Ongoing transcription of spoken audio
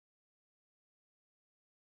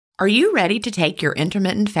Are you ready to take your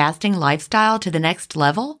intermittent fasting lifestyle to the next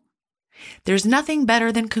level? There's nothing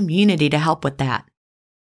better than community to help with that.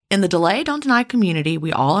 In the Delay Don't Deny community,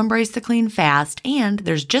 we all embrace the clean fast, and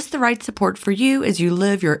there's just the right support for you as you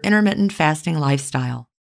live your intermittent fasting lifestyle.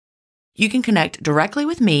 You can connect directly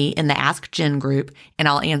with me in the Ask Jen group, and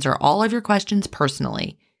I'll answer all of your questions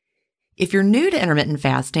personally. If you're new to intermittent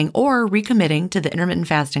fasting or recommitting to the intermittent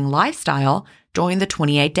fasting lifestyle, join the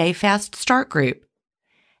 28-Day Fast Start group.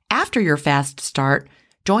 After your fast start,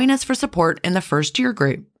 join us for support in the First Year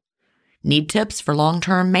group. Need tips for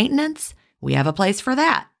long-term maintenance? We have a place for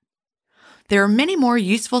that. There are many more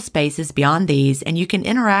useful spaces beyond these, and you can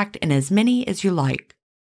interact in as many as you like.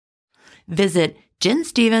 Visit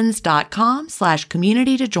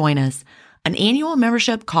jenstevens.com/community to join us. An annual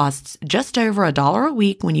membership costs just over $1 a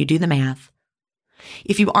week when you do the math.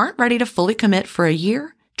 If you aren't ready to fully commit for a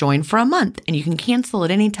year, join for a month and you can cancel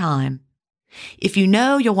at any time. If you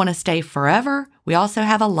know you'll want to stay forever, we also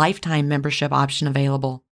have a lifetime membership option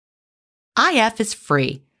available. IF is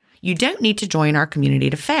free. You don't need to join our community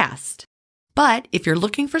to fast. But if you're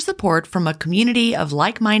looking for support from a community of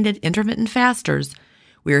like-minded intermittent fasters,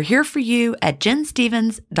 we're here for you at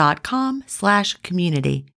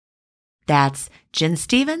jenstevens.com/community. That's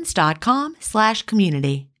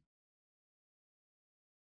jenstevens.com/community.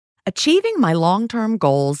 Achieving my long-term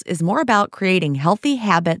goals is more about creating healthy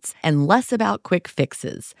habits and less about quick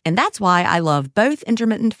fixes. And that's why I love both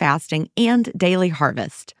intermittent fasting and Daily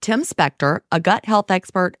Harvest. Tim Spector, a gut health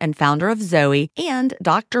expert and founder of Zoe, and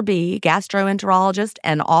Dr. B, gastroenterologist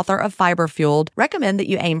and author of Fiber Fueled, recommend that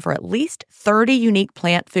you aim for at least 30 unique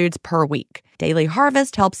plant foods per week. Daily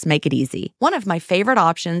Harvest helps make it easy. One of my favorite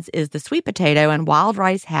options is the sweet potato and wild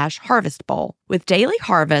rice hash harvest bowl. With Daily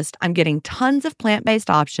Harvest, I'm getting tons of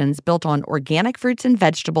plant-based options built on organic fruits and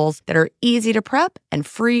vegetables that are easy to prep and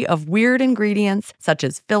free of weird ingredients such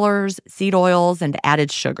as fillers, seed oils, and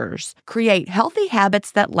added sugars. Create healthy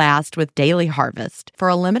habits that last with Daily Harvest. For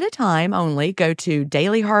a limited time only, go to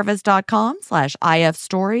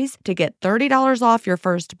dailyharvest.com/ifstories to get $30 off your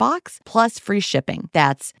first box plus free shipping.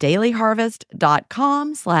 That's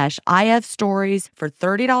dailyharvest.com/ifstories for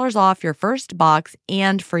 $30 off your first box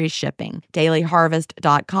and free shipping.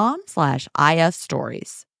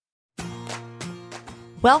 dailyharvest.com/ifstories.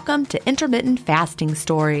 Welcome to Intermittent Fasting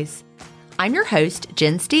Stories. I'm your host,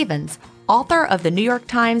 Jen Stevens, author of the New York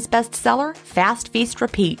Times bestseller, Fast, Feast,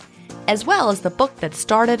 Repeat, as well as the book that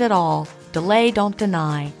started it all, Delay Don't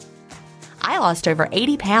Deny. I lost over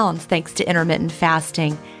 80 pounds thanks to intermittent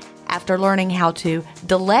fasting after learning how to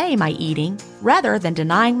delay my eating rather than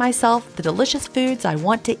denying myself the delicious foods I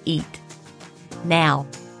want to eat. Now,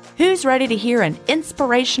 who's ready to hear an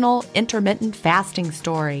inspirational intermittent fasting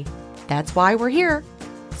story? That's why we're here.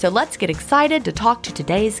 So let's get excited to talk to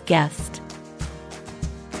today's guest.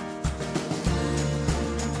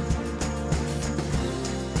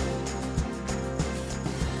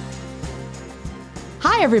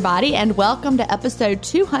 Hi, everybody, and welcome to episode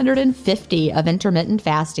 250 of Intermittent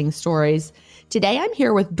Fasting Stories. Today, I'm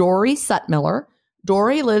here with Dory Sutmiller.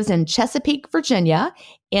 Dory lives in Chesapeake, Virginia,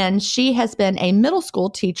 and she has been a middle school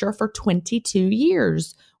teacher for 22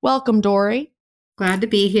 years. Welcome, Dory. Glad to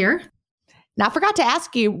be here. Now, I forgot to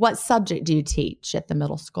ask you, what subject do you teach at the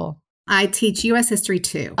middle school? I teach U.S. History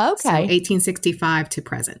 2. Okay. So 1865 to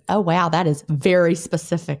present. Oh, wow. That is very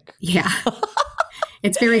specific. Yeah.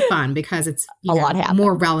 It's very fun because it's a lot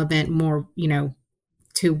more relevant, more,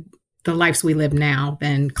 to the lives we live now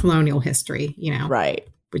than colonial history, Right.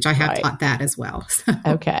 Which I have taught that as well. So.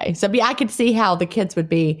 Okay. So I could see how the kids would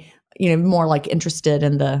be, more like interested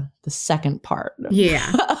in the second part.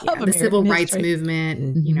 The civil rights movement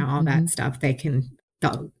and, all that stuff.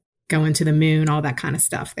 They'll go into the moon, all that kind of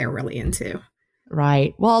stuff they're really into.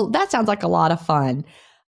 Right. Well, that sounds like a lot of fun.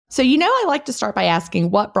 So, I like to start by asking,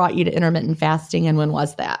 what brought you to intermittent fasting and when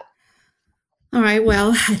was that? All right.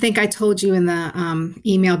 Well, I think I told you in the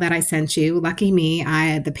email that I sent you, lucky me,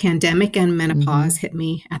 the pandemic and menopause hit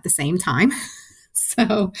me at the same time.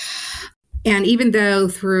 So, and even though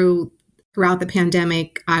throughout the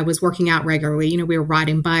pandemic, I was working out regularly, we were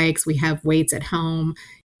riding bikes, we have weights at home.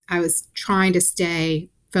 I was trying to stay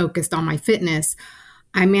focused on my fitness.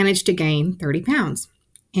 I managed to gain 30 pounds.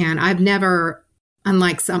 And I've never,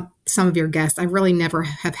 unlike some of your guests, I really never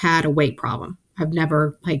have had a weight problem. I've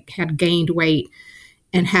never had gained weight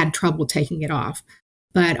and had trouble taking it off.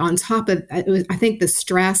 But on top of it, I think the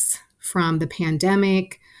stress from the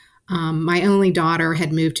pandemic, my only daughter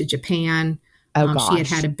had moved to Japan. She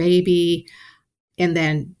had a baby, and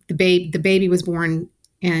then the baby was born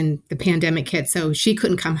and the pandemic hit. So she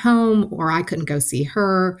couldn't come home or I couldn't go see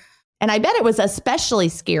her. And I bet it was especially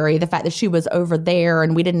scary, the fact that she was over there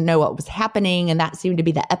and we didn't know what was happening. And that seemed to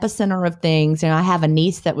be the epicenter of things. And I have a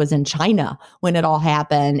niece that was in China when it all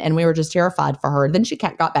happened, and we were just terrified for her. Then she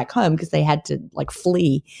got back home because they had to like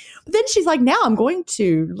flee. But then she's like, now I'm going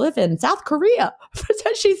to live in South Korea.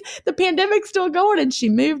 So the pandemic's still going, and she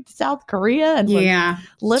moved to South Korea and was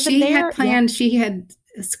living there. She had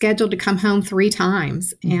scheduled to come home 3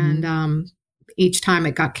 times. Mm-hmm. And, each time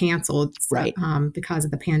it got canceled because of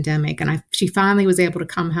the pandemic. And she finally was able to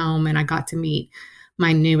come home, and I got to meet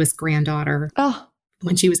my newest granddaughter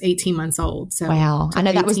when she was 18 months old. So wow. I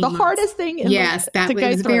know that was the hardest thing. Yes, that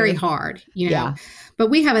was very hard, you know. Yeah. But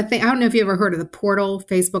we have a thing. I don't know if you ever heard of the portal,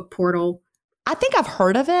 Facebook portal. I think I've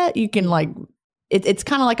heard of it. You can it's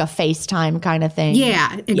kind of like a FaceTime kind of thing.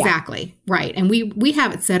 Yeah, exactly. Yeah. Right. And we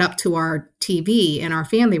have it set up to our TV in our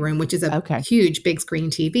family room, which is a huge big screen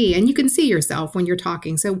TV. And you can see yourself when you're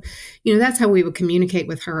talking. So, you know, that's how we would communicate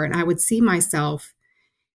with her. And I would see myself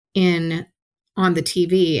on the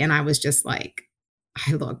TV, and I was just like,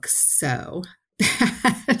 I look so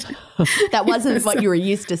bad. That wasn't what you were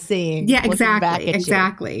used to seeing. Yeah,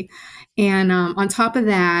 exactly. And on top of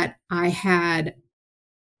that, I had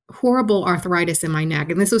horrible arthritis in my neck.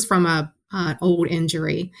 And this was from an old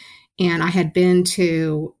injury. And I had been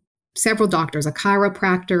to several doctors, a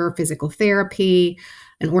chiropractor, physical therapy,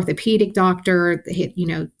 an orthopedic doctor,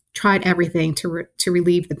 tried everything to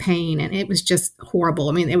relieve the pain. And it was just horrible.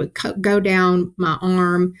 I mean, it would go down my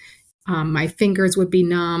arm. My fingers would be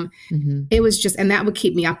numb. Mm-hmm. It was just, and that would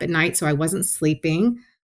keep me up at night. So I wasn't sleeping.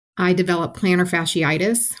 I developed plantar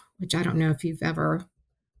fasciitis, which I don't know if you've ever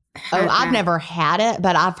I've never had it,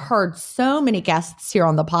 but I've heard so many guests here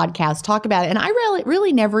on the podcast talk about it. And I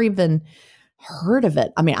really never even heard of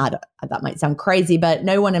it. I mean, that might sound crazy, but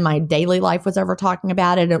no one in my daily life was ever talking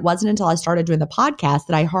about it. It wasn't until I started doing the podcast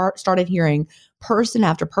that I started hearing person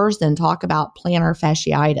after person talk about plantar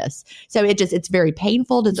fasciitis. So it's very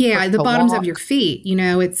painful. The bottoms of your feet,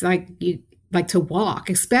 it's like you like to walk,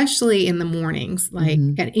 especially in the mornings,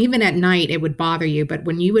 and even at night, it would bother you. But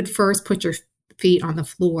when you would first put your feet on the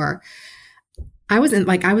floor, I was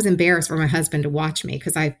embarrassed for my husband to watch me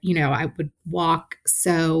because I would walk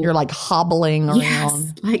so. You're like hobbling around.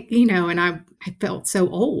 Yes, and I felt so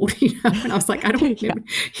old, and I was like, I don't,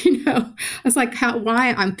 I was like,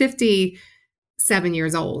 why? I'm 57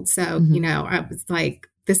 years old. So, I was like,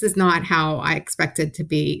 this is not how I expected to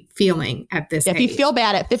be feeling at this age. If you feel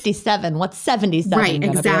bad at 57, what's 77 right,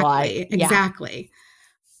 exactly, be like? Exactly.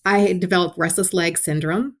 I had developed restless leg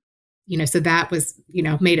syndrome. So that was,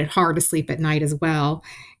 made it hard to sleep at night as well.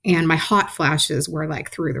 And my hot flashes were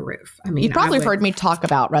like through the roof. I mean, you probably heard me talk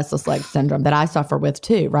about restless leg syndrome that I suffer with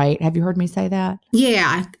too, right? Have you heard me say that?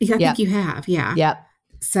 Yeah, I think you have. Yeah. Yep.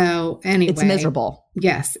 So anyway. It's miserable.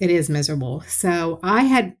 Yes, it is miserable. So I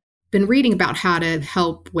had been reading about how to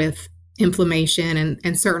help with inflammation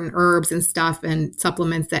and certain herbs and stuff and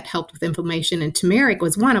supplements that helped with inflammation. And turmeric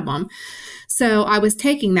was one of them. So I was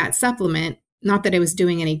taking that supplement. Not that it was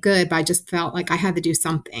doing any good, but I just felt like I had to do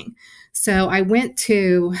something. So I went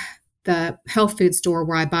to the health food store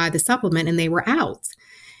where I buy the supplement, and they were out.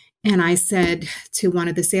 And I said to one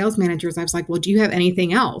of the sales managers, I was like, well, do you have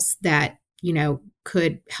anything else that,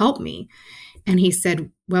 could help me? And he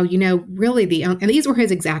said, well, really and these were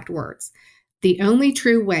his exact words, the only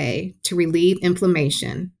true way to relieve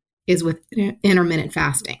inflammation is with intermittent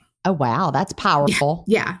fasting. Oh, wow. That's powerful.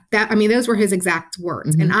 Yeah. Those were his exact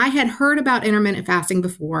words. Mm-hmm. And I had heard about intermittent fasting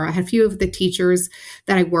before. I had a few of the teachers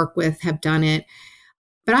that I work with have done it,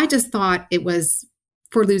 but I just thought it was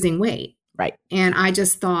for losing weight. Right. And I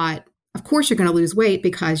just thought, of course you're going to lose weight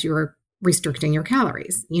because you're restricting your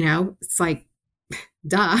calories. It's like,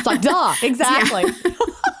 duh. It's like, duh. Exactly.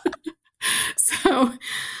 So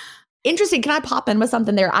interesting. Can I pop in with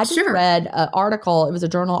something there? I just read an article. It was a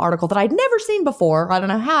journal article that I'd never seen before. I don't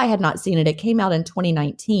know how I had not seen it. It came out in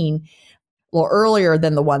 2019, well, earlier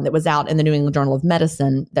than the one that was out in the New England Journal of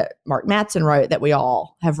Medicine that Mark Mattson wrote that we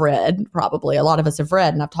all have read, probably a lot of us have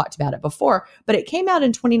read, and I've talked about it before. But it came out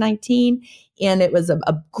in 2019, and it was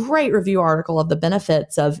a great review article of the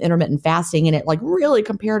benefits of intermittent fasting, and it really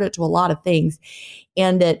compared it to a lot of things.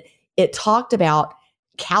 And it talked about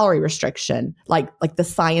calorie restriction, like the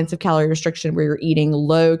science of calorie restriction, where you're eating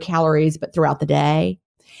low calories, but throughout the day.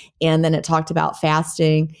 And then it talked about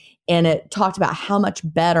fasting, and it talked about how much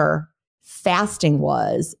better fasting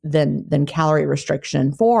was than calorie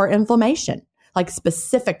restriction for inflammation,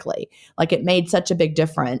 specifically, it made such a big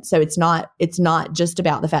difference. So it's not just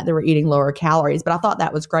about the fact that we're eating lower calories, but I thought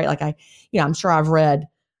that was great. I'm sure I've read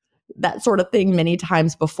that sort of thing many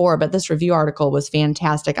times before, but this review article was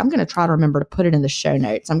fantastic. I'm going to try to remember to put it in the show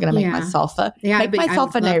notes. I'm going to make myself a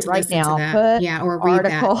note right now. Put or read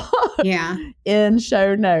article that. in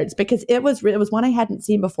show notes, because it was one I hadn't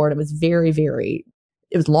seen before. And it was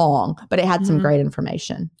it was long, but it had some great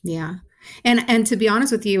information. Yeah. And to be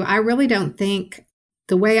honest with you, I really don't think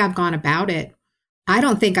the way I've gone about it, I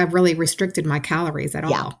don't think I've really restricted my calories at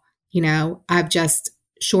all. You know, I've just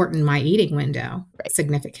shortened my eating window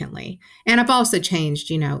significantly. And I've also changed,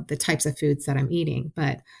 the types of foods that I'm eating.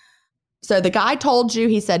 But so the guy told you,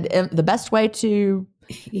 he said the best way to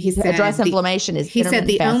address inflammation is he said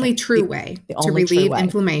the fasting. Only true way to relieve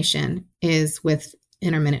inflammation is with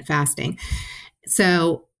intermittent fasting.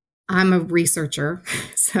 So I'm a researcher,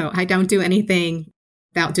 so I don't do anything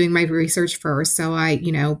without doing my research first. So I,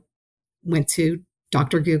 went to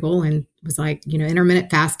Dr. Google and was like, intermittent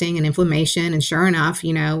fasting and inflammation. And sure enough,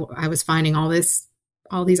 I was finding all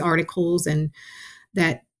these articles and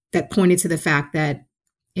that pointed to the fact that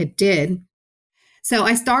it did. So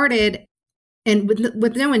I started, and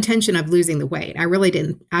with no intention of losing the weight.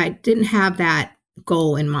 I didn't have that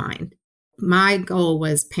goal in mind. My goal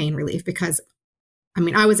was pain relief because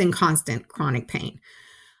I was in constant chronic pain.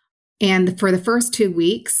 And for the first 2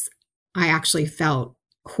 weeks, I actually felt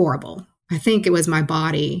horrible. I think it was my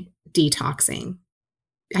body detoxing.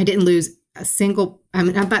 I didn't lose a single,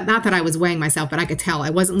 not that I was weighing myself, but I could tell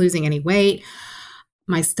I wasn't losing any weight.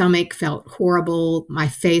 My stomach felt horrible. My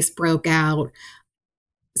face broke out.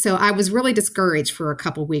 So I was really discouraged for a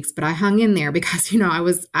couple of weeks, but I hung in there because,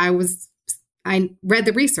 I read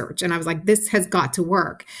the research and I was like, this has got to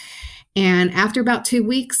work. And after about 2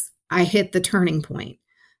 weeks, I hit the turning point.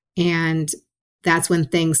 And that's when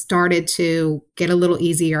things started to get a little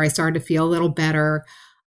easier. I started to feel a little better.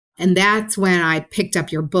 And that's when I picked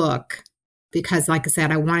up your book because, like I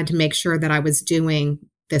said, I wanted to make sure that I was doing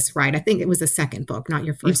this right. I think it was the second book, not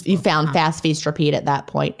your first book. You found Fast, Feast, Repeat at that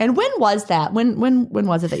point. And when was that? When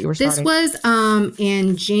was it that you were starting? This was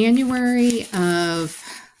in January of...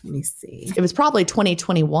 Let me see. It was probably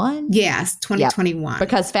 2021. Yes, 2021. Yep.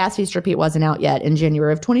 Because Fast, Feast, Repeat wasn't out yet in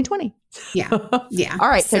January of 2020. Yeah. Yeah. All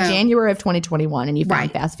right. So January of 2021 and you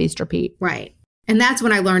found Fast, Feast, Repeat. Right. And that's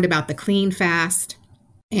when I learned about the clean fast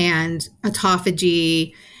and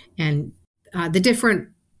autophagy and the different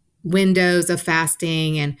windows of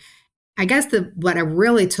fasting. And I guess what I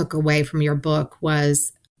really took away from your book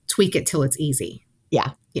was tweak it till it's easy.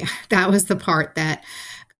 Yeah. Yeah. That was the part that...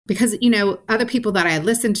 Because, other people that I had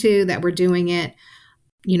listened to that were doing it,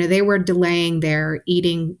 they were delaying their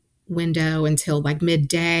eating window until like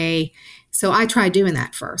midday. So I tried doing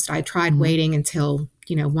that first. I tried waiting until,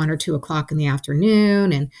 1 or 2 o'clock in the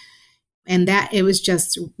afternoon. And that it was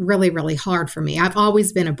just really, really hard for me. I've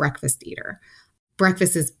always been a breakfast eater.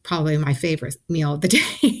 Breakfast is probably my favorite meal of the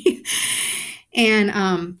day.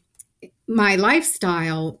 And my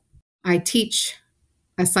lifestyle, I teach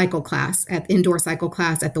a indoor cycle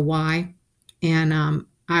class at the Y. And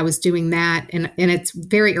I was doing that. And it's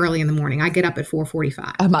very early in the morning. I get up at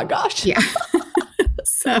 4:45. Oh my gosh. Yeah.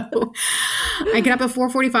 So I get up at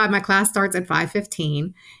 4:45. My class starts at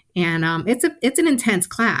 5:15. And it's an intense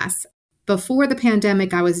class. Before the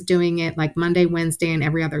pandemic, I was doing it like Monday, Wednesday, and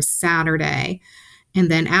every other Saturday.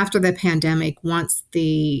 And then after the pandemic, once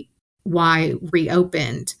the Y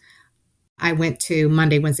reopened, I went to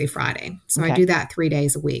Monday, Wednesday, Friday. So I do that 3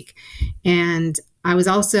 days a week. And I was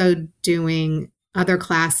also doing other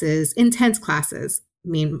classes, intense classes.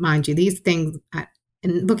 Mind you, these things,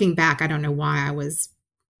 and looking back, I don't know why I was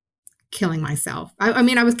killing myself. I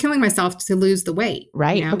was killing myself to lose the weight.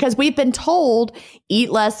 Right. Because we've been told eat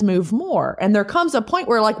less, move more. And there comes a point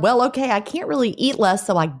where like, well, okay, I can't really eat less.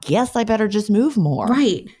 So I guess I better just move more.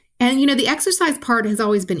 Right. And, the exercise part has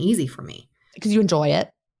always been easy for me. Because you enjoy it.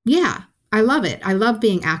 Yeah. I love it. I love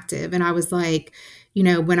being active. And I was like,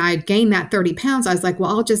 when I gained that 30 pounds, I was like, well,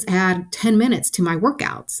 I'll just add 10 minutes to my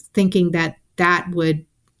workouts, thinking that would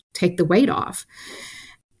take the weight off.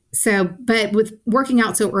 So, but with working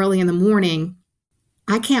out so early in the morning,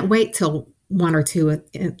 I can't wait till 1 or 2,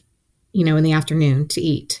 in the afternoon to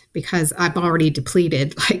eat because I've already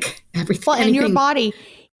depleted like everything. Well, and your body...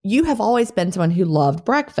 You have always been someone who loved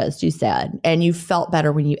breakfast, you said, and you felt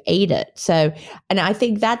better when you ate it. So, and I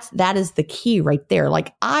think that is the key right there.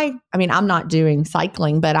 Like I'm not doing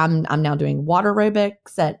cycling, but I'm now doing water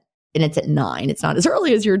aerobics and it's at 9. It's not as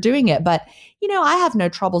early as you're doing it, but I have no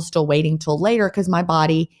trouble still waiting till later because my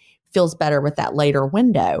body feels better with that later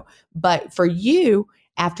window. But for you,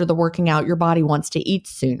 after the working out, your body wants to eat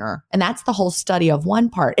sooner. And that's the whole study of one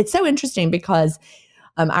part. It's so interesting because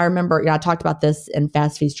I remember, I talked about this in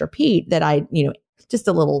Fast, Feast, Repeat that just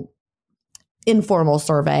a little informal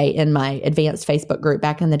survey in my advanced Facebook group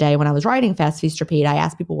back in the day when I was writing Fast Feast Repeat. I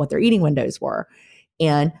asked people what their eating windows were.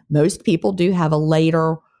 And most people do have a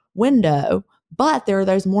later window, but there are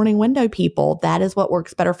those morning window people. That is what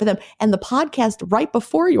works better for them. And the podcast right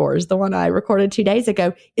before yours, the one I recorded 2 days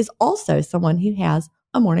ago, is also someone who has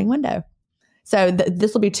a morning window. So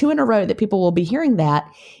this will be 2 in a row that people will be hearing that.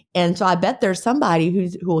 And so I bet there's somebody who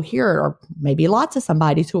will hear it, or maybe lots of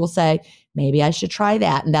somebodies who will say, maybe I should try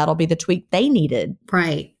that. And that'll be the tweak they needed.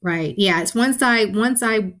 Right. Yeah. It's once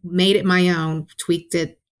I made it my own, tweaked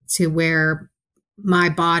it to where my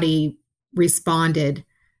body responded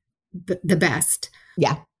the best.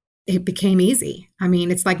 Yeah. It became easy. I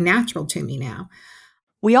mean, it's like natural to me now.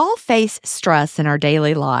 We all face stress in our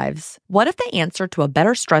daily lives. What if the answer to a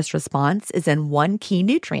better stress response is in one key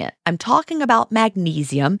nutrient? I'm talking about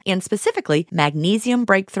magnesium, and specifically Magnesium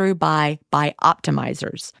Breakthrough by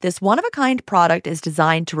Bioptimizers. This one-of-a-kind product is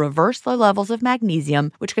designed to reverse low levels of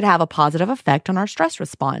magnesium, which could have a positive effect on our stress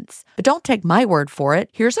response. But don't take my word for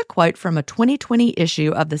it. Here's a quote from a 2020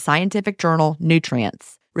 issue of the scientific journal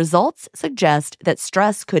Nutrients. Results suggest that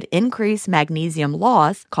stress could increase magnesium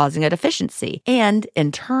loss, causing a deficiency. And,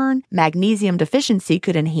 in turn, magnesium deficiency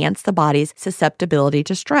could enhance the body's susceptibility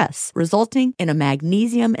to stress, resulting in a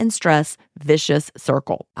magnesium and stress vicious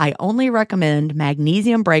circle. I only recommend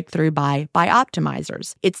Magnesium Breakthrough by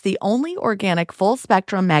Bioptimizers. It's the only organic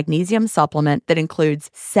full-spectrum magnesium supplement that includes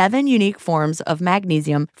 7 unique forms of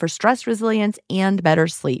magnesium for stress resilience and better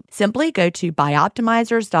sleep. Simply go to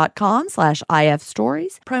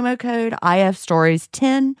bioptimizers.com/ifstories, promo code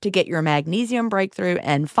IFStories10 to get your Magnesium Breakthrough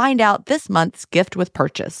and find out this month's gift with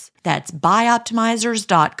purchase. That's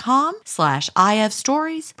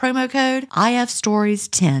bioptimizers.com/IFstories, promo code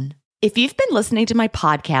IFStories10. If you've been listening to my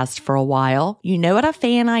podcast for a while, you know what a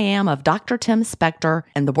fan I am of Dr. Tim Spector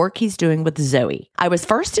and the work he's doing with Zoe. I was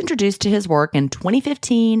first introduced to his work in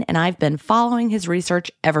 2015, and I've been following his research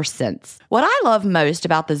ever since. What I love most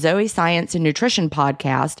about the Zoe Science and Nutrition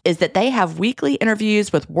podcast is that they have weekly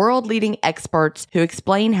interviews with world-leading experts who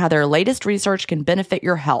explain how their latest research can benefit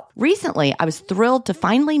your health. Recently, I was thrilled to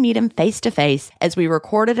finally meet him face-to-face as we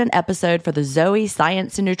recorded an episode for the Zoe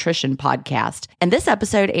Science and Nutrition podcast, and this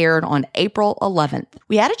episode aired on April 11th.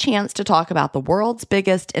 We had a chance to talk about the world's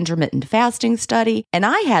biggest intermittent fasting study, and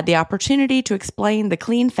I had the opportunity to explain the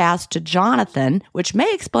clean fast to Jonathan, which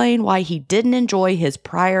may explain why he didn't enjoy his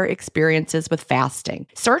prior experiences with fasting.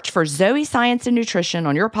 Search for Zoe Science and Nutrition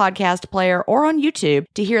on your podcast player or on YouTube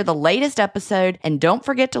to hear the latest episode, and don't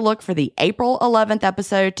forget to look for the April 11th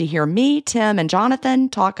episode to hear me, Tim, and Jonathan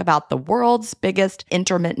talk about the world's biggest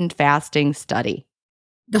intermittent fasting study.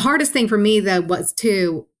 The hardest thing for me, though, was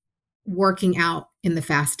working out in the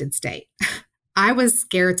fasted state. I was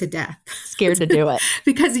scared to death. Scared to do it.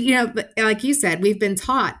 Because, like you said, we've been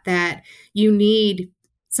taught that you need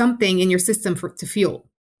something in your system to fuel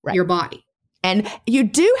your body. And you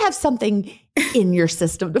do have something in your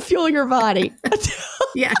system to fuel your body.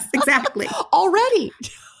 Yes, exactly. Already.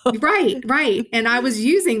 Right. And I was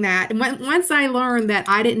using that. And once I learned that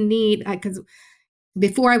I didn't need, because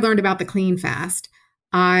before I learned about the clean fast,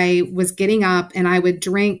 I was getting up and I would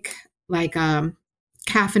drink like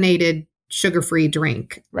caffeinated sugar-free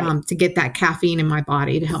drink to get that caffeine in my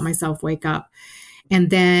body to help myself wake up. And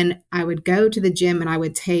then I would go to the gym and I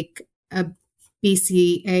would take a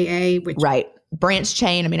BCAA, which branched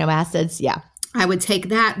chain amino acids. Yeah. I would take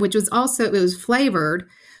that, which was also, it was flavored,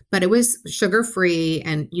 but it was sugar-free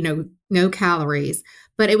and, no calories,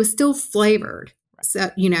 but it was still flavored.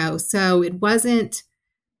 So, so it wasn't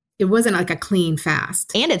like a clean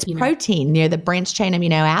fast. And it's protein, the branched chain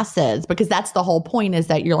amino acids, because that's the whole point, is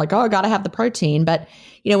that you're like, oh, I got to have the protein. But,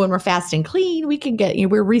 when we're fasting clean, we can get,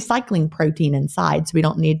 we're recycling protein inside. So we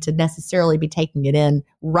don't need to necessarily be taking it in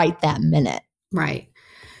right that minute. Right.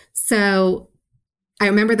 So I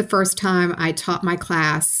remember the first time I taught my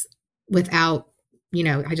class without,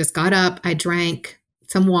 I just got up, I drank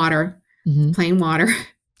some water, plain water,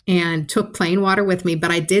 and took plain water with me.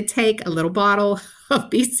 But I did take a little bottle of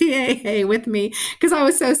BCAA with me because I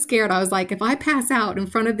was so scared. I was like, if I pass out in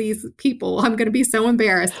front of these people, I'm going to be so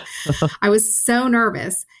embarrassed. I was so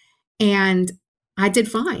nervous, and I did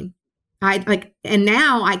fine. And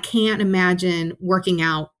now I can't imagine working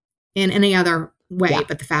out in any other way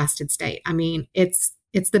but the fasted state. I mean, it's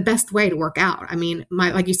the best way to work out. I mean,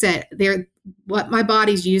 like you said, what my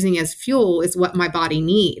body's using as fuel is what my body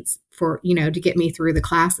needs for, to get me through the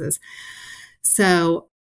classes. So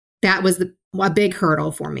that was a big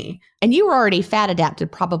hurdle for me. And you were already fat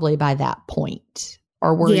adapted probably by that point,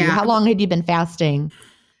 or were you? How long had you been fasting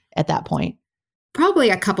at that point? Probably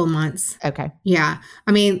a couple months. Okay. Yeah.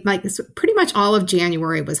 I mean, like pretty much all of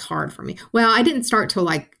January was hard for me. Well, I didn't start till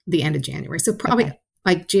like the end of January. So probably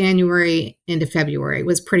like January into February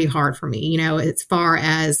was pretty hard for me, as far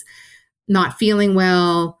as not feeling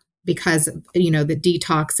well because, the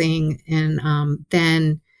detoxing and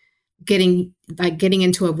then getting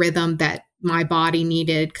into a rhythm that my body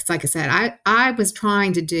needed. Cause like I said, I was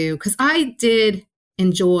trying to cause I did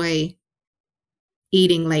enjoy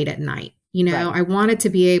eating late at night. Right. I wanted to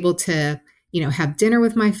be able to, have dinner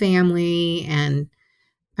with my family. And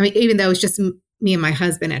I mean, even though it's just me and my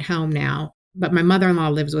husband at home now, but my mother-in-law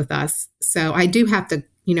lives with us. So I do have to,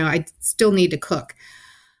 I still need to cook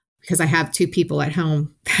because I have 2 people at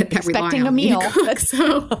home that rely on me to cook.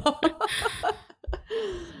 So,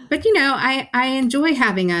 but I enjoy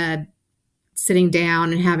sitting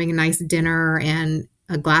down and having a nice dinner and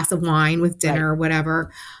a glass of wine with dinner or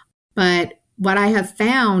whatever. But what I have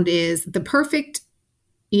found is the perfect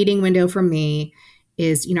eating window for me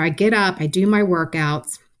is, I get up, I do my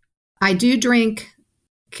workouts. I do drink.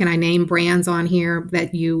 Can I name brands on here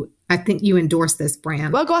that I think you endorse this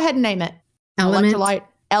brand? Well, go ahead and name it. Element. Electrolyte.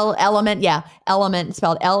 Element. Yeah. Element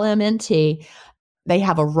spelled LMNT. They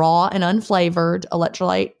have a raw and unflavored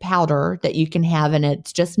electrolyte powder that you can have, and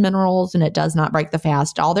it's just minerals and it does not break the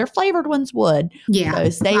fast. All their flavored ones would. Yeah.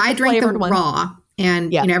 So I drink the raw.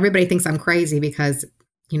 And, everybody thinks I'm crazy because,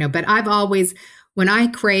 but I've always, when I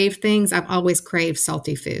crave things, I've always craved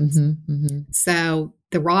salty foods. Mm-hmm, mm-hmm. So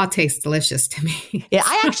the raw tastes delicious to me. Yeah,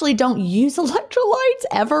 I actually don't use electrolytes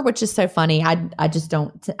ever, which is so funny. I just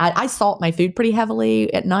don't. I salt my food pretty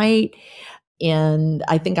heavily at night. And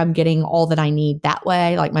I think I'm getting all that I need that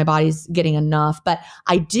way. Like my body's getting enough. But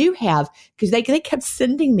I do have, because they kept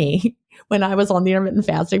sending me when I was on the Intermittent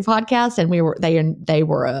Fasting Podcast, and they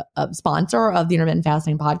were a sponsor of the Intermittent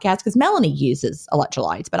Fasting Podcast, because Melanie uses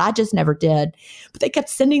electrolytes, but I just never did. But they kept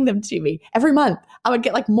sending them to me every month. I would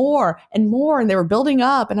get like more and more, and they were building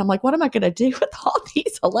up. And I'm like, what am I going to do with all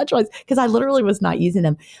these electrolytes? Because I literally was not using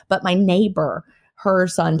them. But my neighbor, her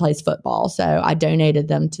son plays football, so I donated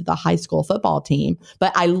them to the high school football team.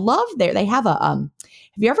 But I love they have a,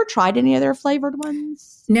 have you ever tried any of their flavored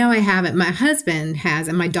ones? No, I haven't. My husband has,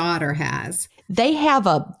 and my daughter has. They have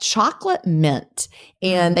a chocolate mint,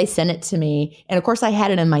 and they sent it to me. And of course, I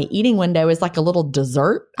had it in my eating window as like a little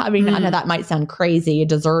dessert. I mean, I know that might sound crazy, a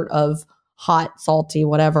dessert of hot, salty,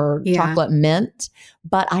 whatever, chocolate mint.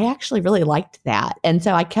 But I actually really liked that. And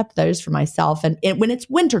so I kept those for myself. And when it's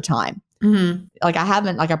wintertime, like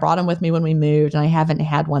I brought them with me when we moved, and I haven't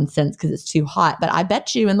had one since because it's too hot. But I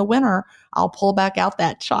bet you in the winter, I'll pull back out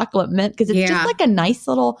that chocolate mint because it's just like a nice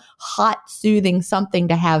little hot, soothing something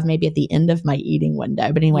to have maybe at the end of my eating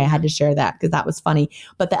window. But anyway, I had to share that because that was funny.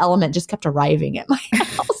 But the Element just kept arriving at my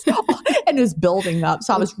house and it was building up.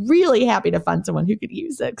 So I was really happy to find someone who could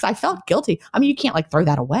use it because I felt guilty. I mean, you can't like throw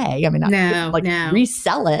that away. I mean,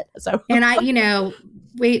 resell it. So and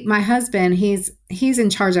my husband, he's in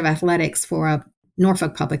charge of athletics for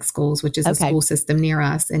Norfolk Public Schools, which is a school system near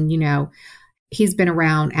us. And, he's been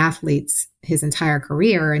around athletes his entire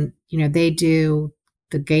career, and, they do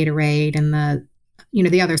the Gatorade and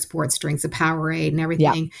the other sports drinks, the Powerade and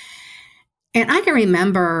everything. Yeah. And I can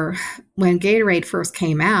remember when Gatorade first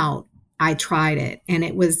came out, I tried it, and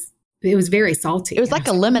it was very salty. It was like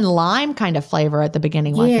a lemon lime kind of flavor at the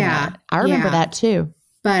beginning. Wasn't it? I remember that too.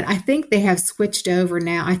 But I think they have switched over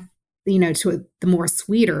now, to the more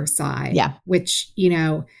sweeter side. Yeah. Which,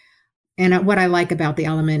 and what I like about the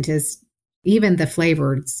Element is even the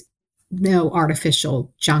flavors, no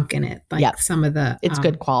artificial junk in it. Like some of the, it's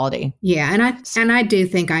good quality. Yeah. And I do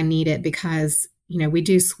think I need it because, we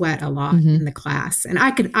do sweat a lot in the class, and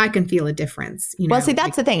I can feel a difference. Well, see,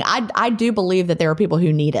 that's the thing. I do believe that there are people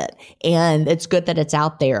who need it, and it's good that it's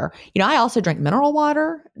out there. I also drink mineral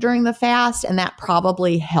water during the fast, and that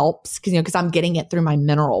probably helps because I'm getting it through my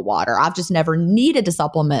mineral water. I've just never needed to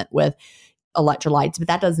supplement with electrolytes, but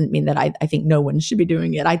that doesn't mean that I think no one should be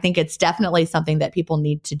doing it. I think it's definitely something that people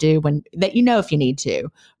need to do if you need to,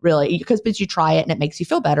 really, because you try it and it makes you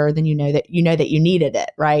feel better, then you know that you needed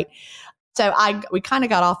it, right? So we kind of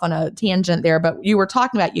got off on a tangent there, but you were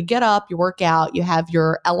talking about you get up, you work out, you have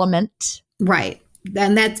your Element. Right.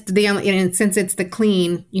 And that's the only, and since it's the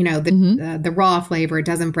clean, the raw flavor, it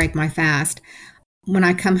doesn't break my fast. When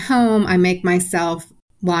I come home, I make myself,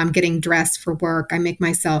 while I'm getting dressed for work, I make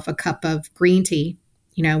myself a cup of green tea,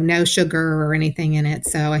 no sugar or anything in it.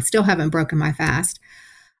 So I still haven't broken my fast,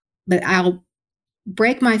 but I'll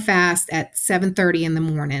break my fast at 7:30 in the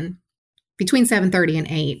morning, between 7:30 and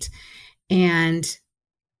 8. And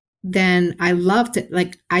then I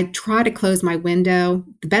try to close my window.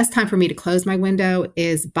 The best time for me to close my window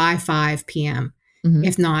is by 5 p.m.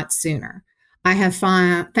 if not sooner. I have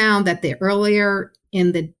found that the earlier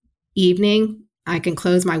in the evening I can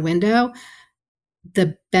close my window,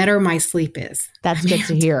 the better my sleep is. That's good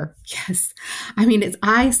to hear. Yes. I mean,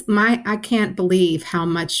 I can't believe how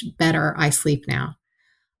much better I sleep now.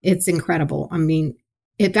 It's incredible. I mean,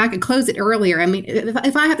 if I could close it earlier, I mean,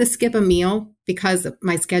 if I have to skip a meal because of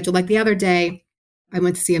my schedule, like the other day, I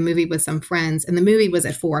went to see a movie with some friends and the movie was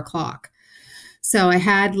at 4:00. So I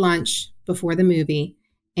had lunch before the movie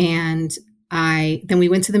and then we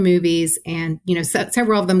went to the movies and,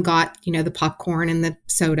 several of them got, the popcorn and the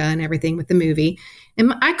soda and everything with the movie.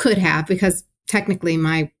 And I could have, because technically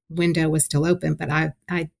my window was still open, but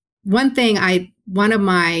one of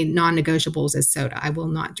my non-negotiables is soda. I will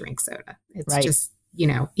not drink soda. It's right. Just,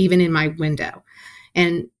 even in my window.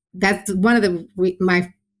 And that's one of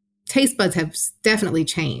my taste buds have definitely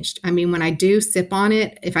changed. I mean, when I do sip on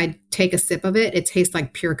it, if I take a sip of it, it tastes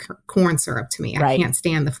like pure corn syrup to me. Right. I can't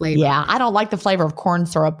stand the flavor. Yeah. I don't like the flavor of corn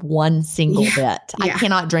syrup one single bit. Yeah. I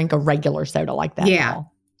cannot drink a regular soda like that. Yeah. At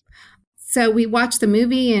all. So we watched the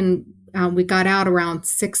movie and we got out around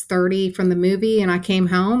 6:30 from the movie and I came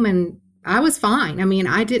home and I was fine. I mean,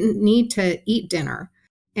 I didn't need to eat dinner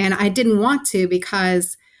and I didn't want to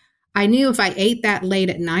because I knew if I ate that late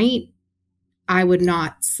at night, I would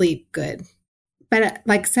not sleep good. But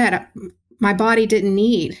like I said, my body didn't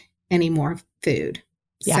need any more food.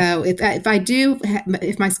 Yeah. So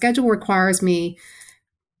if my schedule requires me,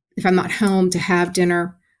 if I'm not home to have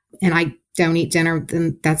dinner and I don't eat dinner,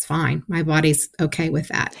 then that's fine. My body's okay with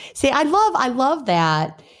that. See, I love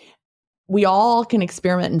that we all can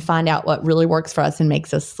experiment and find out what really works for us and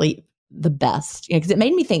makes us sleep the best. Because it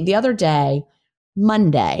made me think the other day,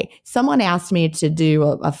 Monday, someone asked me to do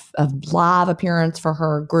a live appearance for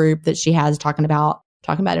her group that she has talking about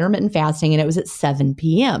intermittent fasting, and it was at 7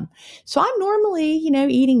 p.m. So I'm normally,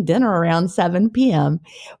 eating dinner around 7 p.m.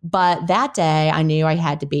 But that day I knew I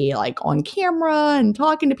had to be like on camera and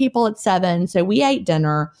talking to people at 7. So we ate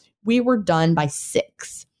dinner. We were done by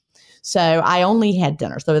 6. So I only had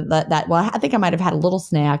dinner. So I think I might have had a little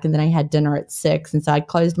snack and then I had dinner at 6. And so I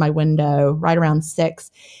closed my window right around 6.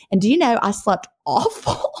 And do you know, I slept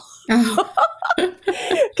awful.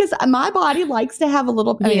 Because my body likes to have a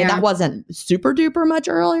little, I mean, that wasn't super duper much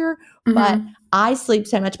earlier, but I sleep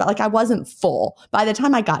so much, but like I wasn't full. By the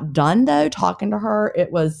time I got done though, talking to her,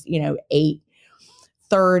 it was,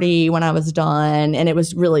 8:30 when I was done. And it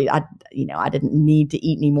was really, I didn't need to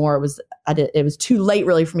eat anymore. It was too late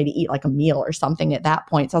really for me to eat like a meal or something at that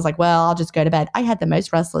point. So I was like, well, I'll just go to bed. I had the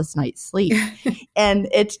most restless night's sleep. And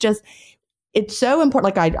it's so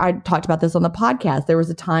important. Like I talked about this on the podcast. There was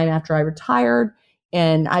a time after I retired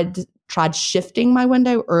and I tried shifting my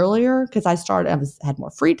window earlier because I had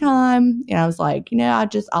more free time. And I was like,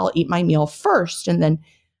 I'll eat my meal first. And then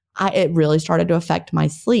it really started to affect my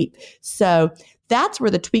sleep. So that's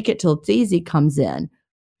where the tweak it till it's easy comes in.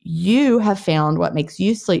 You have found what makes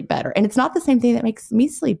you sleep better. And it's not the same thing that makes me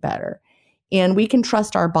sleep better. And we can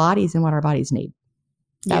trust our bodies and what our bodies need.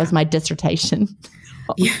 That was my dissertation.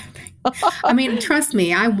 Yeah. I mean, trust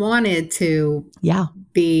me, I wanted to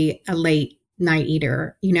be a late night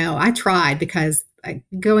eater. I tried because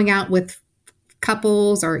going out with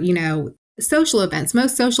couples or, social events,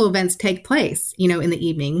 most social events take place, in the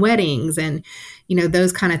evening, weddings and,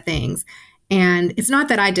 those kind of things. And it's not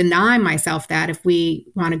that I deny myself that if we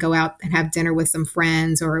want to go out and have dinner with some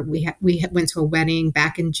friends or we went to a wedding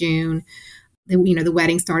back in June, the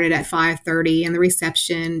wedding started at 5:30 and the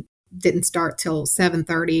reception didn't start till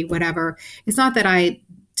 7:30, whatever. It's not that I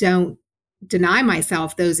don't deny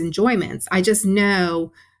myself those enjoyments. I just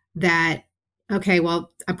know that, okay,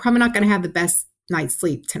 well, I'm probably not going to have the best night's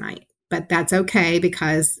sleep tonight, but that's okay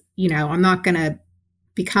because, I'm not going to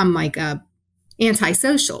become like a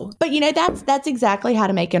antisocial. But, that's exactly how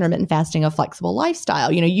to make intermittent fasting a flexible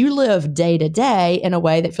lifestyle. You live day to day in a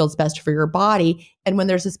way that feels best for your body. And when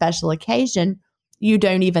there's a special occasion, you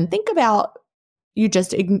don't even think about, you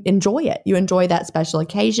just enjoy it. You enjoy that special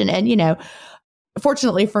occasion. And,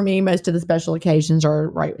 fortunately for me, most of the special occasions are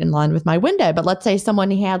right in line with my window. But let's say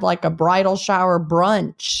someone had like a bridal shower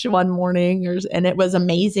brunch one morning and it was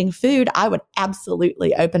amazing food. I would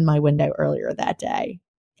absolutely open my window earlier that day.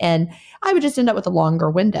 And I would just end up with a longer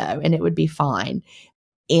window and it would be fine.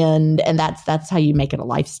 And that's how you make it a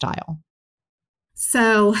lifestyle.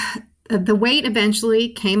 So the weight eventually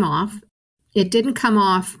came off. It didn't come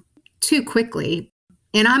off too quickly.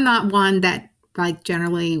 And I'm not one that like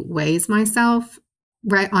generally weighs myself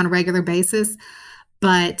on a regular basis,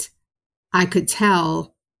 but I could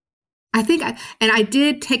tell, I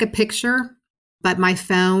did take a picture, but my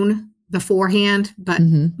phone beforehand, but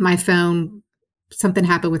my phone something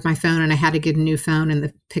happened with my phone and I had to get a new phone and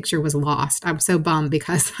the picture was lost. I'm so bummed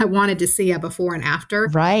because I wanted to see a before and after.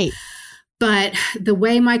 Right. But the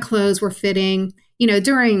way my clothes were fitting,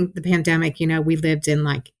 during the pandemic, we lived in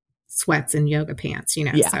like sweats and yoga pants,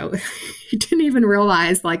 so you didn't even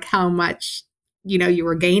realize like how much, you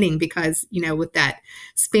were gaining because, with that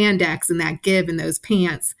spandex and that give in those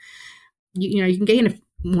pants, you can gain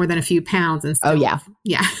more than a few pounds and stuff. Oh, yeah.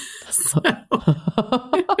 Yeah. So,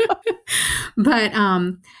 but,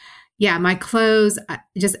 my clothes,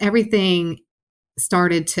 just everything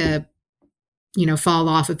started to, fall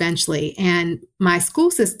off eventually. And my school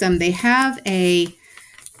system, they have a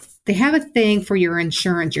thing for your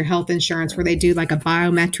insurance, your health insurance, where they do like a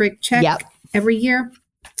biometric check every year.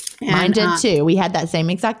 And, mine did too. We had that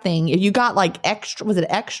same exact thing. If you got like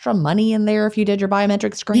extra money in there if you did your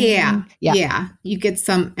biometric screening? Yeah. You get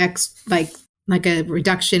some like a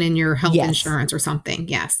reduction in your health insurance or something.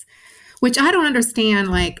 Yes. Which I don't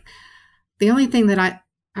understand. Like the only thing that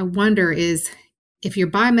I wonder is if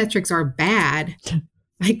your biometrics are bad,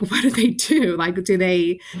 like what do they do? Like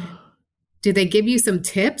do they give you some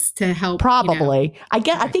tips to help? Probably. I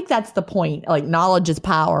think that's the point. Like knowledge is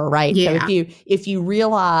power, right? Yeah. So if you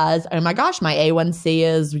realize, oh my gosh, my A1C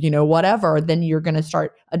is, whatever, then you're going to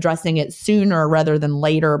start addressing it sooner rather than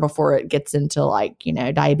later before it gets into like,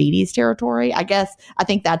 diabetes territory. I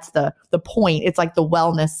think that's the point. It's like the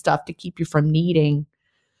wellness stuff to keep you from needing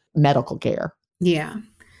medical care. Yeah.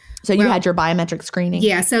 So you had your biometric screening?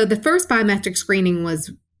 Yeah. So the first biometric screening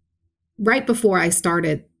was right before I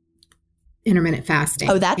started intermittent fasting.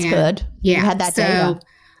 Oh, that's good. Yeah. You had that data.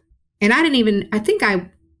 And I think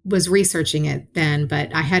I was researching it then,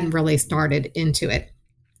 but I hadn't really started into it.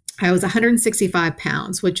 I was 165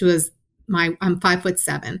 pounds, which was I'm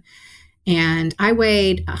 5'7", and I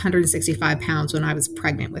weighed 165 pounds when I was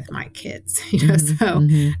pregnant with my kids, so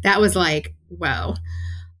that was like, whoa.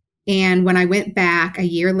 And when I went back a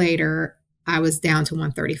year later, I was down to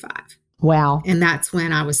 135. Wow. And that's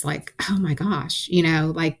when I was like, oh my gosh,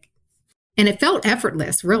 and it felt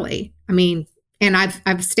effortless, really. I mean, and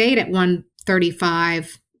I've stayed at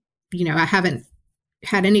 135. I haven't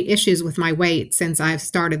had any issues with my weight since I've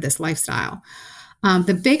started this lifestyle.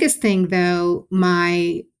 The biggest thing, though,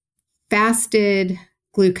 my fasted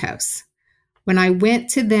glucose. When I went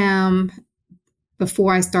to them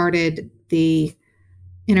before I started the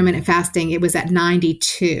intermittent fasting, it was at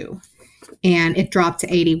 92, and it dropped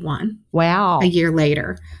to 81. Wow. A year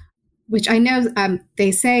later, which I know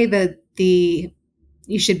they say that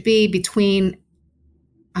you should be between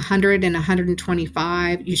 100 and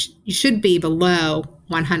 125. You should be below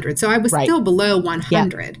 100. So I was still below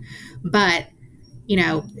 100, but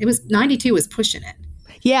it was 92 was pushing it.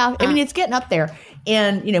 Yeah. I mean, it's getting up there.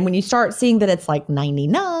 And, when you start seeing that it's like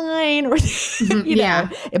 99 or,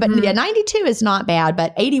 but 92 is not bad,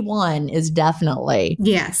 but 81 is definitely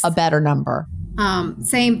a better number.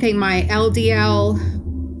 Same thing. My LDL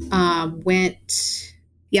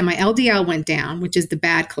my LDL went down, which is the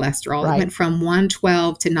bad cholesterol. It went from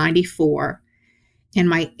 112 to 94. And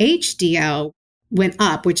my HDL went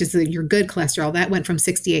up, which is your good cholesterol. That went from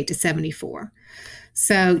 68 to 74.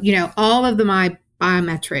 So, all of my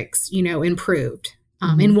biometrics, improved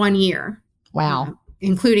in 1 year. Wow.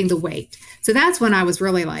 Including the weight. So that's when I was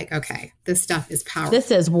really like, okay, this stuff is powerful. This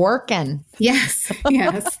is working. Yes.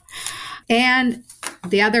 Yes. And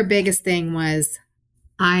the other biggest thing was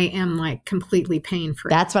I am like completely pain-free.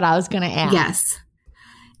 That's what I was going to ask. Yes.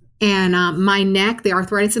 And my neck, the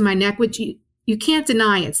arthritis in my neck, which you can't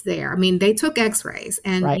deny it's there. I mean, they took x-rays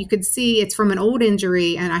and you could see it's from an old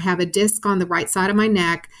injury, and I have a disc on the right side of my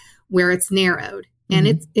neck where it's narrowed, and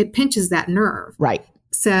it pinches that nerve. Right.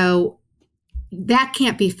 So that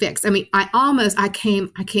can't be fixed. I mean, I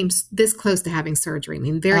came this close to having surgery. I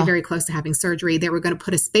mean, very, very close to having surgery. They were going to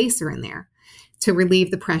put a spacer in there to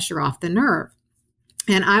relieve the pressure off the nerve.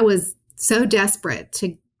 And I was so desperate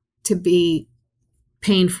to be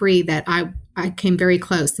pain-free that I came very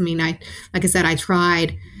close. I mean, like I said, I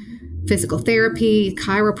tried physical therapy,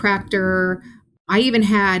 chiropractor. I even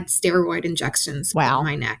had steroid injections in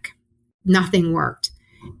my neck. Nothing worked.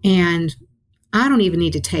 And I don't even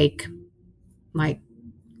need to take like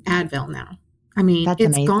Advil now. I mean, it's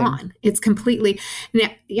amazing. Gone. It's completely. Now,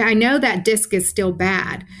 I know that disc is still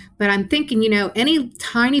bad, but I'm thinking, any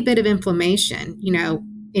tiny bit of inflammation,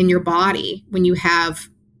 in your body when you have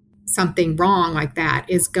something wrong like that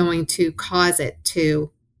is going to cause it to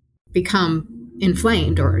become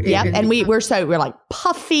inflamed or. Yeah. And we're like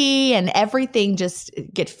puffy and everything just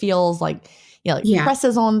feels like,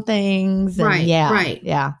 presses on things. And right.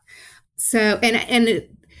 Yeah. So, and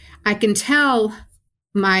I can tell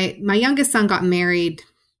my youngest son got married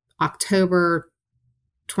October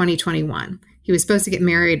 2021. He was supposed to get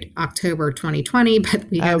married October 2020, but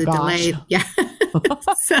we had the delay. Yeah.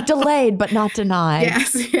 Delayed, but not denied.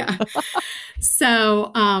 Yes. Yeah.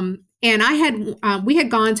 So, and we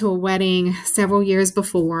had gone to a wedding several years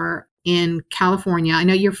before in California. I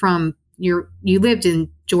know you lived in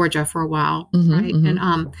Georgia for a while, right?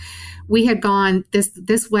 And we had gone,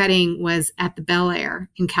 this wedding was at the Bel Air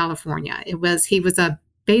in California. He was a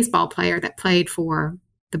baseball player that played for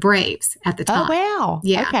the Braves at the time. Oh, wow.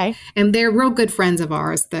 Yeah. Okay. And they're real good friends of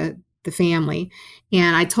ours, the family.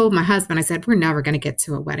 And I told my husband, I said, we're never going to get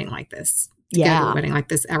to a wedding like this. Go to a wedding like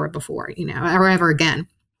this ever before, or ever again.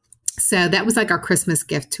 So that was like our Christmas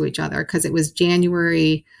gift to each other, because it was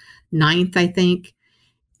January 9th, I think.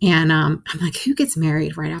 And I'm like, who gets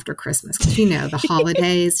married right after Christmas? Because, the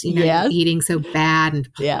holidays, Yes. eating so bad. And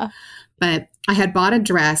Yeah. But I had bought a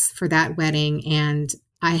dress for that wedding, and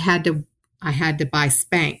I had to buy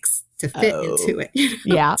Spanx to fit into it,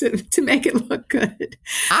 Yeah. to make it look good.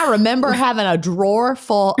 I remember having a drawer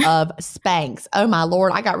full of Spanx. Oh, my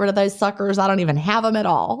Lord. I got rid of those suckers. I don't even have them at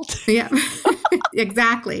all. Yeah,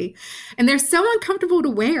 exactly. And they're so uncomfortable to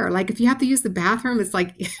wear. Like, if you have to use the bathroom, it's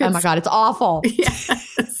like, oh, my God. It's awful. Yes.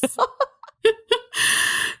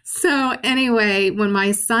 So anyway, when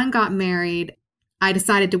my son got married, I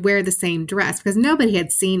decided to wear the same dress because nobody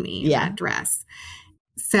had seen me in that dress.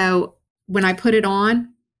 So when I put it on,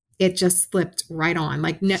 it just slipped right on.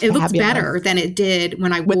 Like, no, it looks better than it did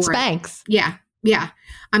when I wore with Spanx. it. Yeah. Yeah.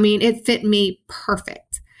 I mean, it fit me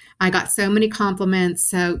perfect. I got so many compliments.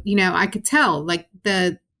 So, I could tell like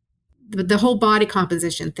the whole body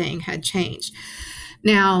composition thing had changed.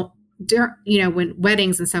 Now, when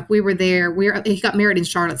weddings and stuff, we were there. He got married in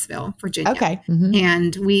Charlottesville, Virginia. Okay.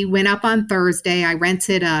 And we went up on Thursday. I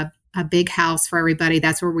rented a big house for everybody.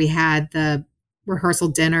 That's where we had the rehearsal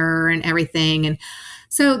dinner and everything. And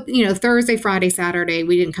so, Thursday, Friday, Saturday,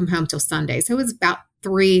 we didn't come home till Sunday. So it was about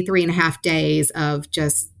 3.5 days of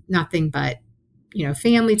just nothing but,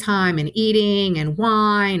 family time and eating and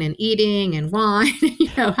wine and eating and wine. You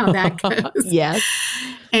know how that goes. Yes.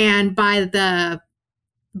 And by the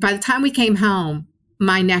time we came home,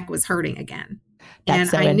 my neck was hurting again. That's and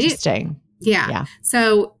so interesting. Yeah.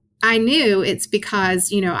 So I knew it's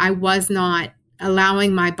because, I was not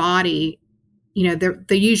allowing my body, the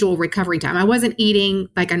usual recovery time. I wasn't eating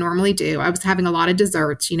like I normally do. I was having a lot of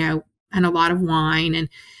desserts, and a lot of wine and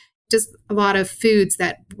just a lot of foods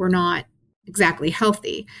that were not exactly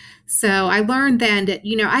healthy. So I learned then that,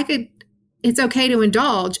 it's okay to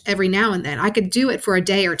indulge every now and then. I could do it for a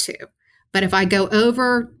day or two. But if I go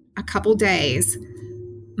over a couple days,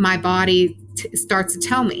 my body starts to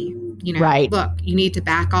tell me, right. Look, you need to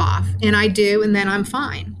back off. And I do, and then I'm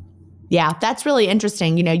fine. Yeah, that's really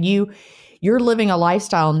interesting. You're living a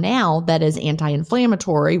lifestyle now that is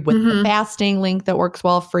anti-inflammatory with the fasting length that works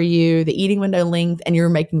well for you, the eating window length, and you're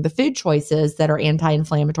making the food choices that are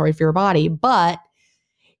anti-inflammatory for your body. But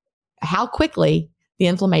how quickly the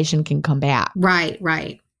inflammation can come back. Right.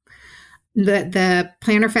 The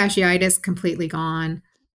plantar fasciitis completely gone.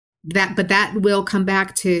 But that will come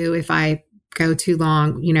back too if I go too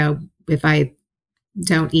long, if I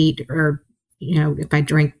don't eat or, if I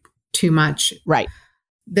drink too much. Right.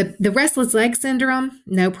 The restless leg syndrome,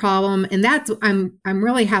 no problem. And I'm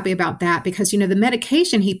really happy about that because, the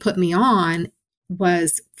medication he put me on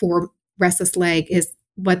was for restless leg is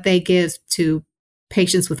what they give to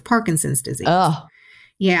patients with Parkinson's disease. Oh.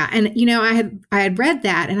 Yeah. And, I had read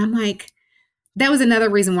that and I'm like, that was another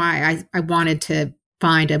reason why I wanted to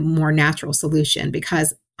find a more natural solution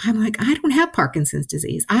because I'm like, I don't have Parkinson's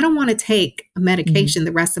disease. I don't want to take a medication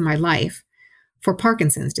the rest of my life for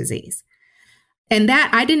Parkinson's disease. And that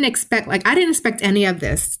I didn't expect any of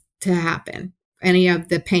this to happen, any of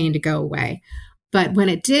the pain to go away. But when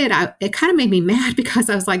it did, it kind of made me mad because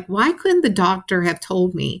I was like, why couldn't the doctor have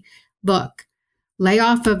told me, look, lay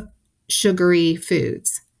off of sugary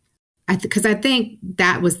foods? Because I think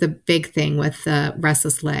that was the big thing with the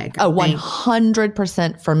restless leg.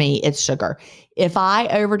 100% for me, it's sugar. If I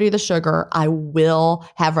overdo the sugar, I will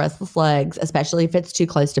have restless legs, especially if it's too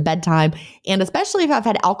close to bedtime. And especially if I've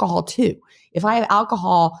had alcohol too. If I have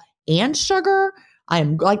alcohol and sugar, I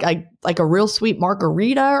am like a real sweet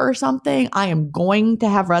margarita or something, I am going to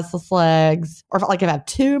have restless legs. Or if I have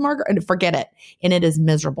two margaritas, forget it. And it is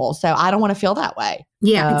miserable. So I don't want to feel that way.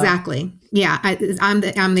 Yeah, exactly. Yeah, I'm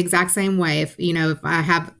the exact same way. If I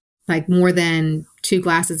have more than 2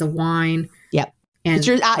 glasses of wine. Yep. And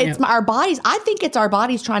it's our bodies. I think it's our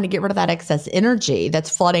bodies trying to get rid of that excess energy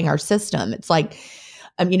that's flooding our system. It's like,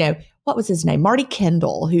 what was his name? Marty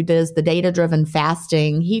Kendall, who does the data-driven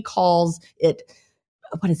fasting. He calls it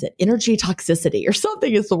what is it? Energy toxicity or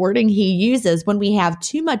something is the wording he uses when we have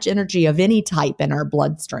too much energy of any type in our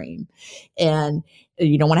bloodstream. And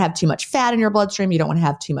you don't want to have too much fat in your bloodstream. You don't want to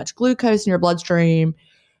have too much glucose in your don't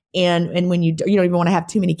even want to have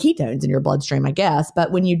too many ketones in your bloodstream, I guess.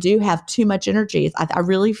 But when you do have too much energy, I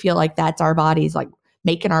really feel like that's our bodies like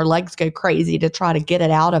making our legs go crazy to try to get it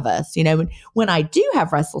out of us. When I do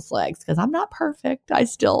have restless legs, because I'm not perfect, I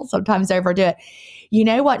still sometimes overdo it. You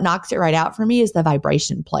know what knocks it right out for me is the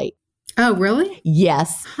vibration plate. Oh, really?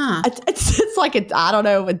 Yes. Huh. It's like, I don't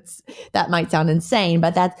know, that might sound insane,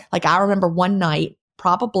 but that's like, I remember one night,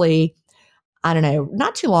 probably, I don't know,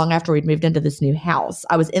 not too long after we'd moved into this new house,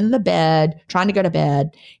 I was in the bed, trying to go to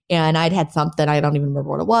bed, and I'd had something, I don't even remember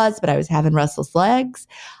what it was, but I was having restless legs.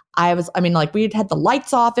 We'd had the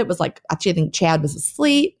lights off. It was like, actually, I think Chad was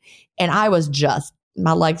asleep, and I was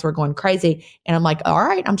my legs were going crazy. And I'm like, all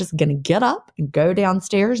right, I'm just going to get up and go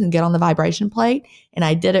downstairs and get on the vibration plate. And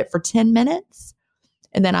I did it for 10 minutes.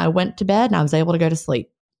 And then I went to bed and I was able to go to sleep.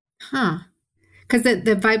 Huh. Because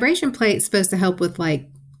the vibration plate is supposed to help with like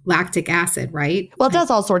lactic acid, right? Well, it does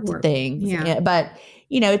all sorts of things. Yeah. But,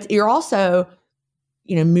 you're also,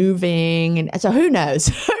 moving. And so who knows?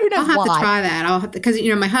 I'll have to try that. Because,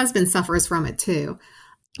 my husband suffers from it too.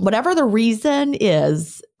 Whatever the reason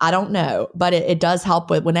is, I don't know, but it does help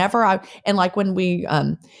with when I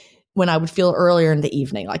would feel earlier in the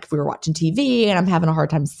evening, like if we were watching TV and I'm having a hard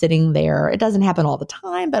time sitting there. It doesn't happen all the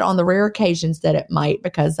time, but on the rare occasions that it might,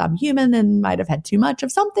 because I'm human and might have had too much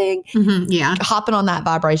of something. Mm-hmm, yeah. Hopping on that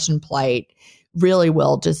vibration plate really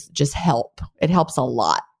will just help. It helps a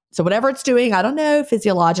lot. So whatever it's doing, I don't know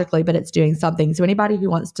physiologically, but it's doing something. So anybody who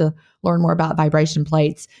wants to learn more about vibration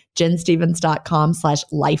plates,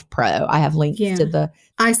 jenstevens.com/lifepro. I have links to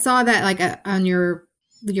I saw that like on your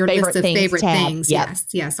list of favorite things. Yep.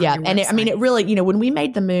 Yes. Yeah. And it really, when we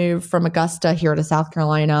made the move from Augusta here to South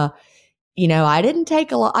Carolina, I didn't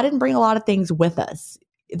bring a lot of things with us.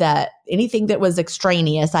 That anything that was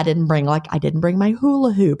extraneous, I didn't bring. Like, I didn't bring my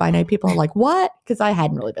hula hoop. I know people are like, what? Because I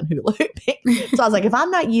hadn't really been hula hooping. So I was like, if I'm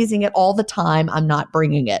not using it all the time, I'm not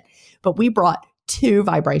bringing it. But we brought 2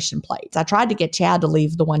 vibration plates. I tried to get Chad to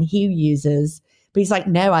leave the one he uses, but he's like,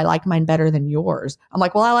 no, I like mine better than yours. I'm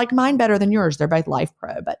like, well, I like mine better than yours. They're both Life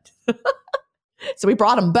Pro, but so we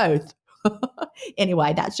brought them both.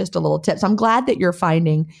 Anyway, that's just a little tip. So I'm glad that you're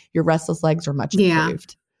finding your restless legs are much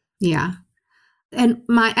improved. Yeah. And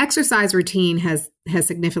my exercise routine has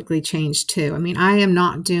significantly changed too. I mean, I am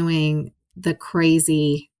not doing the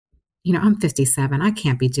crazy, I'm 57. I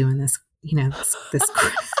can't be doing this, this,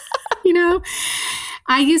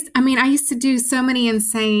 I used to do so many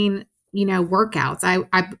insane, workouts.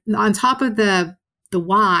 I on top of the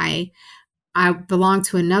Y, I belong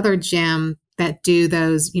to another gym that do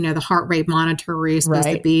those, the heart rate monitor where you're supposed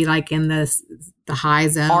to be like in the high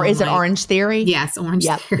zone. Or is it Orange Theory? Yes, Orange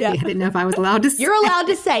Theory. Yep. I didn't know if I was allowed to say You're allowed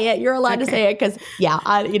to say it. You're allowed to say it because,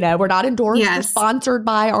 we're not endorsed or sponsored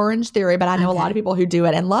by Orange Theory, but I know a lot of people who do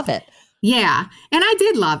it and love it. Yeah. And I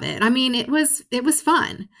did love it. I mean, it was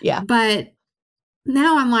fun. Yeah. But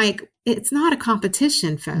now I'm like, it's not a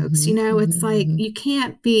competition, folks. Mm-hmm. It's like you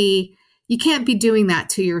can't be doing that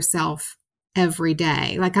to yourself every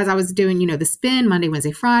day. Like, as I was doing, the spin Monday,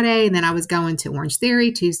 Wednesday, Friday, and then I was going to Orange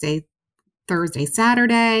Theory Tuesday, Thursday,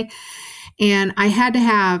 Saturday. And I had to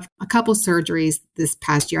have a couple surgeries this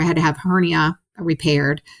past year. I had to have hernia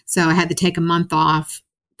repaired. So I had to take a month off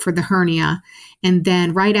for the hernia. And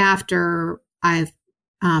then right after I've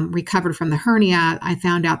recovered from the hernia, I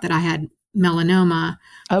found out that I had melanoma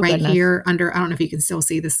here under, I don't know if you can still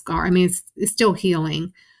see the scar. I mean, it's still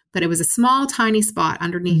healing, but it was a small, tiny spot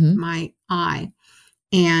underneath my eye.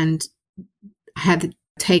 And I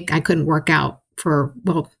couldn't work out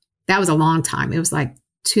that was a long time. It was like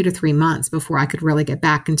 2 to 3 months before I could really get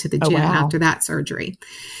back into the gym after that surgery.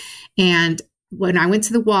 And when I went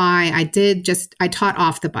to the Y, I taught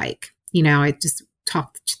off the bike. I just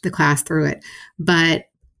talked the class through it, but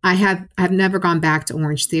I've never gone back to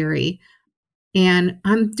Orange Theory. And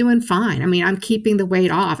I'm doing fine. I mean, I'm keeping the weight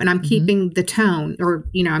off and I'm keeping the tone, or,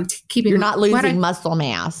 I'm keeping. You're not losing muscle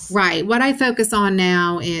mass. Right. What I focus on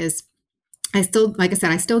now is I still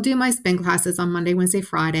do my spin classes on Monday, Wednesday,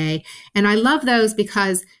 Friday. And I love those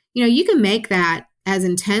because, you can make that as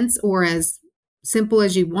intense or as simple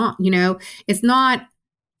as you want. It's not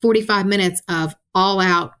 45 minutes of all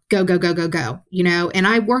out, go, go, go, go, go, and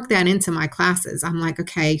I work that into my classes. I'm like,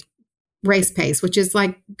 okay, race pace, which is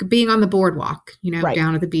like being on the boardwalk,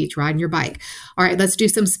 down at the beach, riding your bike. All right, let's do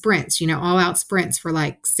some sprints, all out sprints for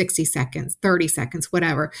like 60 seconds, 30 seconds,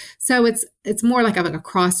 whatever. So it's more like a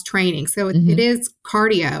cross training. So it is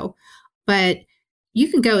cardio, but you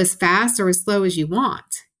can go as fast or as slow as you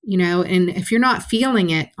want, and if you're not feeling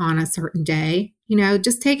it on a certain day,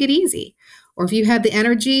 just take it easy. Or if you have the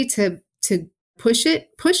energy to push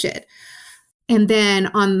it. And then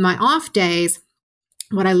on my off days,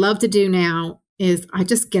 what I love to do now is I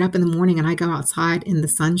just get up in the morning and I go outside in the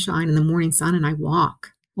sunshine, in the morning sun, and I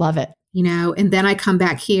walk. Love it. And then I come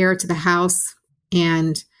back here to the house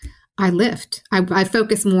and I lift. I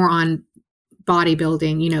focus more on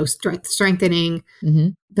bodybuilding, strengthening,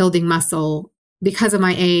 building muscle. Because of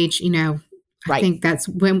my age, I think that's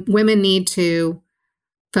when women need to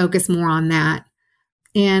focus more on that.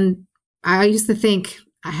 And I used to think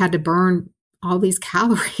I had to burn all these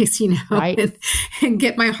calories, and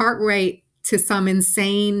get my heart rate to some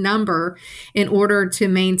insane number in order to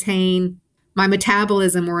maintain my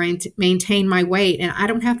metabolism or maintain my weight. And I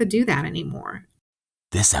don't have to do that anymore.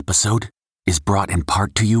 This episode is brought in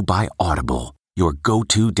part to you by Audible, your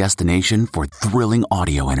go-to destination for thrilling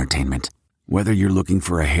audio entertainment. Whether you're looking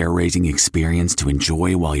for a hair-raising experience to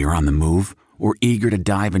enjoy while you're on the move or eager to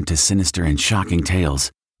dive into sinister and shocking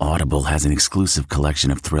tales, Audible has an exclusive collection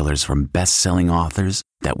of thrillers from best-selling authors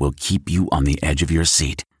that will keep you on the edge of your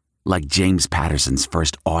seat. Like James Patterson's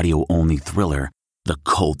first audio-only thriller, The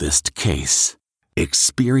Coldest Case.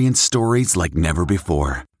 Experience stories like never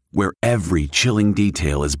before, where every chilling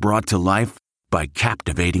detail is brought to life by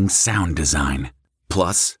captivating sound design.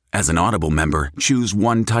 Plus, as an Audible member, choose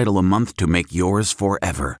one title a month to make yours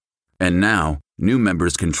forever. And now, new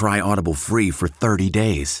members can try Audible free for 30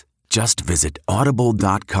 days. Just visit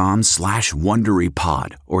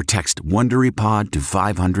audible.com/WonderyPod or text WonderyPod to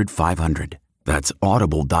 500-500. That's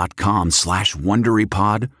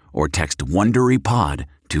audible.com/WonderyPod or text WonderyPod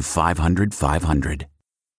to 500-500.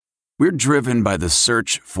 We're driven by the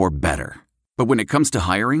search for better. But when it comes to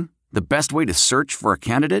hiring, the best way to search for a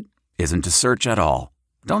candidate isn't to search at all.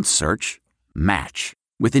 Don't search, match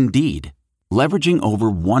with Indeed. Leveraging over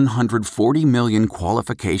 140 million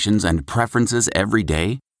qualifications and preferences every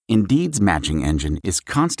day, Indeed's matching engine is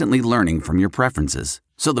constantly learning from your preferences.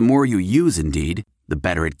 So the more you use Indeed, the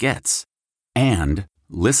better it gets. And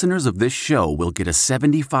listeners of this show will get a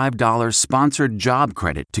 $75 sponsored job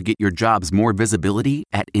credit to get your jobs more visibility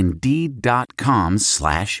at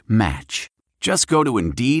Indeed.com/match. Just go to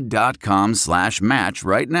Indeed.com/match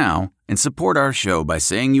right now and support our show by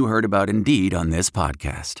saying you heard about Indeed on this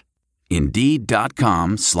podcast.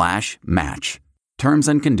 Indeed.com/match. Terms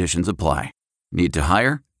and conditions apply. Need to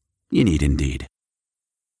hire? You need Indeed.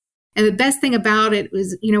 And the best thing about it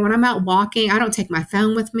was, when I'm out walking, I don't take my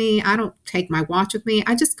phone with me. I don't take my watch with me.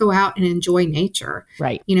 I just go out and enjoy nature.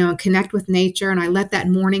 Right. And connect with nature. And I let that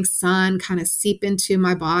morning sun kind of seep into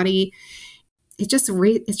my body. It just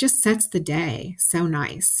sets the day so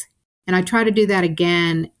nice. And I try to do that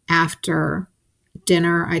again after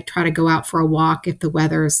dinner. I try to go out for a walk if the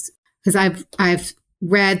weather's, because I've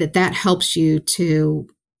read that helps you to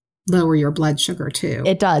lower your blood sugar too.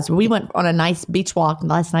 It does. We went on a nice beach walk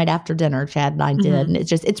last night after dinner, Chad and I did. And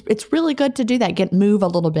it's really good to do that. Move a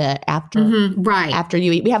little bit after after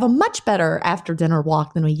you eat. We have a much better after dinner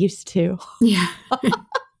walk than we used to. Yeah.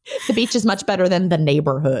 The beach is much better than the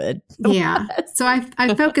neighborhood. Yeah. So I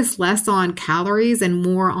focus less on calories and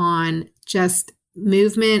more on just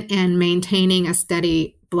movement and maintaining a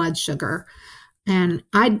steady blood sugar. And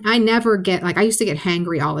I never get, I used to get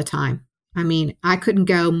hangry all the time. I mean, I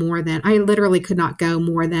literally could not go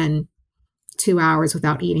more than 2 hours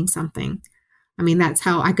without eating something. I mean, that's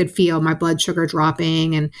how I could feel my blood sugar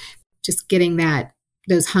dropping and just getting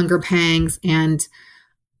those hunger pangs. And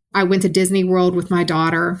I went to Disney World with my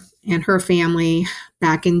daughter and her family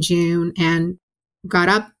back in June and got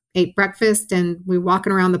up, ate breakfast, and we were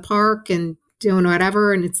walking around the park and doing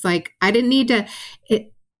whatever. And it's like, I don't need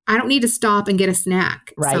to stop and get a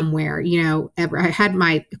snack somewhere. I had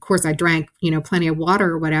of course I drank, plenty of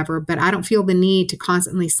water or whatever, but I don't feel the need to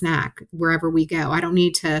constantly snack wherever we go. I don't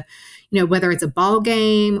need to, whether it's a ball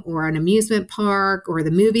game or an amusement park or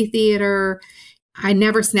the movie theater, I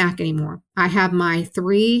never snack anymore. I have my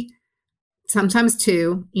 3, sometimes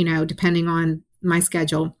 2, depending on my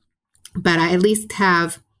schedule, but I at least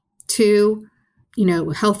have 2,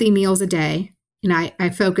 healthy meals a day. And I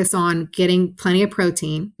focus on getting plenty of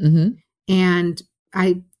protein, and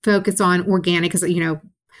I focus on organic because, I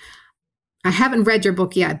haven't read your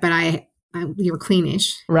book yet, but you're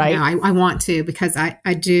Cleanish. Right. I want to, because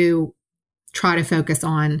I do try to focus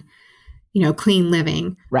on, clean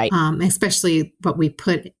living. Right. Especially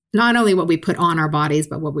not only what we put on our bodies,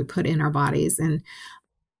 but what we put in our bodies and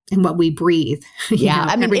what we breathe.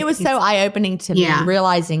 Yeah. It was so eye-opening to me,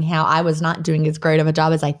 realizing how I was not doing as great of a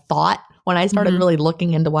job as I thought when I started really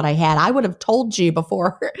looking into what I had. I would have told you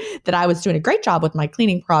before that I was doing a great job with my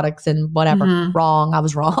cleaning products and whatever. Wrong. I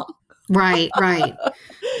was wrong. Right.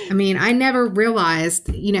 I mean, I never realized,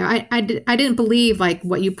 I didn't believe like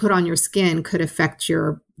what you put on your skin could affect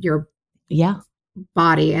your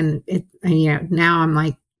body. And now I'm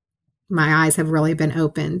like, my eyes have really been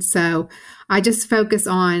opened. So I just focus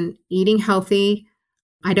on eating healthy.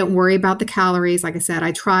 I don't worry about the calories. Like I said,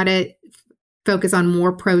 I try to focus on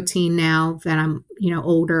more protein now that I'm,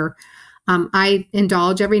 older. I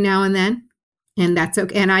indulge every now and then, and that's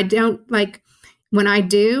okay. And I don't when I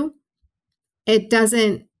do, it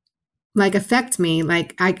doesn't affect me.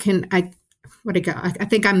 Like I think I'm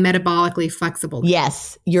metabolically flexible.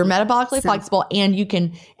 Yes, you're metabolically flexible, and you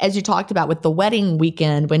can, as you talked about with the wedding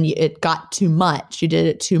weekend, when it got too much, you did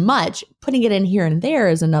it too much. Putting it in here and there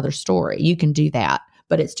is another story. You can do that,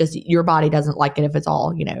 but it's just your body doesn't like it if it's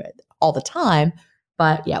all all the time.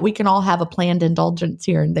 But yeah, we can all have a planned indulgence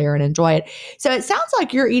here and there and enjoy it. So it sounds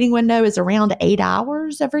like your eating window is around 8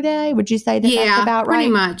 hours every day. Would you say that that's about right? Pretty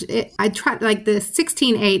much. I try the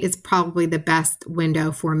 16-8 is probably the best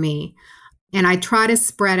window for me. And I try to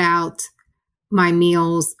spread out my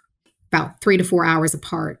meals about 3 to 4 hours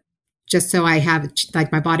apart, just so I have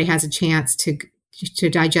my body has a chance to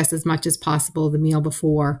digest as much as possible the meal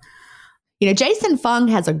before. Jason Fung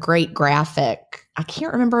has a great graphic. I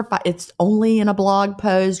can't remember if it's only in a blog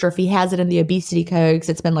post or if he has it in the obesity code, because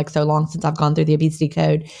it's been so long since I've gone through the obesity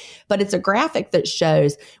code. But it's a graphic that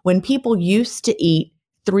shows when people used to eat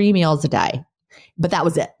 3 meals a day, but that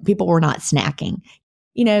was it. People were not snacking.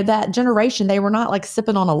 That generation, they were not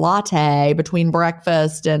sipping on a latte between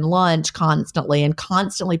breakfast and lunch constantly and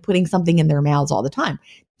constantly putting something in their mouths all the time.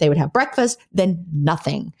 They would have breakfast, then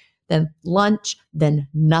nothing. Then lunch, then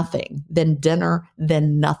nothing, then dinner,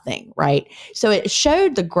 then nothing, right? So it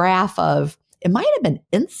showed the graph of, it might have been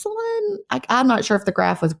insulin. I'm not sure if the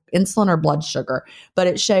graph was insulin or blood sugar, but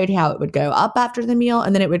it showed how it would go up after the meal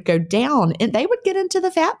and then it would go down and they would get into the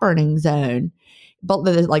fat burning zone. But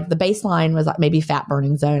the baseline was maybe fat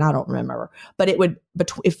burning zone. I don't remember, but it would,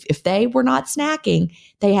 if they were not snacking,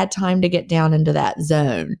 they had time to get down into that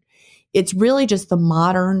zone. It's really just the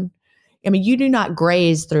modern, you do not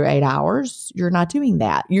graze through 8 hours. You're not doing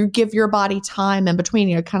that. You give your body time in between.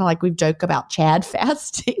 Kind of like we've joked about Chad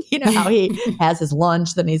fasting, how he has his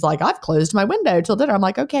lunch, then he's like, I've closed my window till dinner. I'm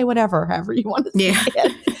like, okay, whatever, however you want to say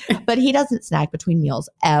it. But he doesn't snack between meals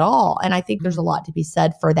at all. And I think there's a lot to be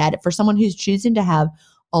said for that. For someone who's choosing to have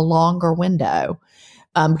a longer window,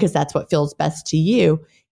 because that's what feels best to you,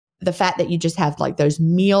 the fact that you just have those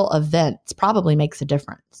meal events probably makes a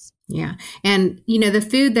difference. Yeah. And, the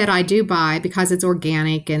food that I do buy, because it's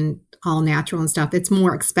organic and all natural and stuff, it's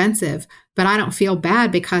more expensive, but I don't feel bad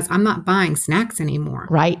because I'm not buying snacks anymore.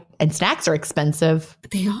 Right. And snacks are expensive.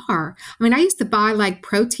 They are. I used to buy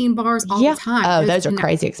protein bars all the time. Oh, those are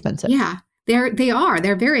crazy expensive. Yeah, they are.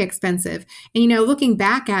 They're very expensive. And, looking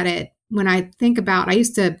back at it, when I think about, I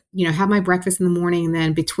used to, have my breakfast in the morning, and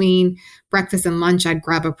then between breakfast and lunch, I'd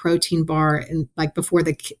grab a protein bar. And before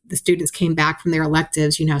the students came back from their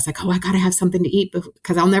electives, it's I got to have something to eat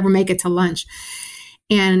because I'll never make it to lunch.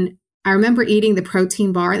 And I remember eating the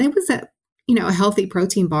protein bar, and it was a healthy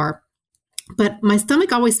protein bar, but my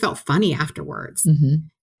stomach always felt funny afterwards. Mm-hmm.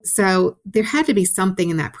 So there had to be something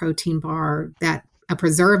in that protein bar, that a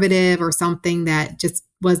preservative or something that just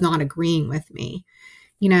was not agreeing with me.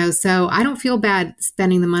 So I don't feel bad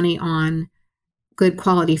spending the money on good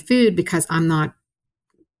quality food because I'm not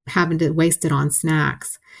having to waste it on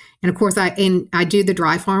snacks. And of course, I do the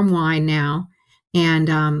dry farm wine now,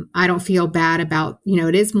 and I don't feel bad about,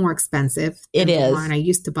 it is more expensive than the wine I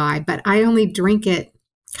used to buy, but I only drink it.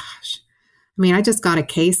 Gosh, I just got a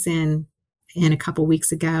case in a couple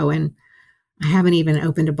weeks ago, and I haven't even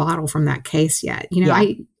opened a bottle from that case yet.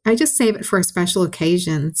 I just save it for special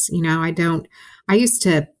occasions. I used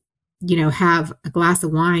to, have a glass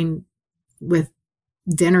of wine with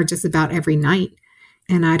dinner just about every night,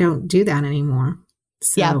 and I don't do that anymore.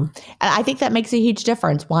 So. Yeah. And I think that makes a huge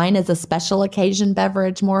difference. Wine is a special occasion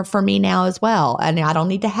beverage more for me now as well. And I don't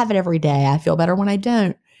need to have it every day. I feel better when I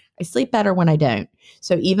don't. I sleep better when I don't.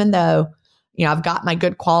 So even though, I've got my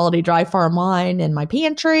good quality dry farm wine in my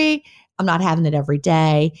pantry, I'm not having it every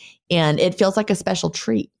day. And it feels like a special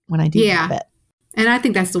treat when I do have it. And I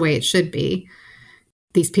think that's the way it should be.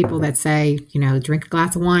 These people that say, drink a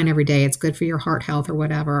glass of wine every day, it's good for your heart health or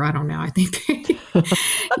whatever. I don't know. I think,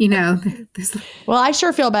 well, I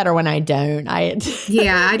sure feel better when I don't. I do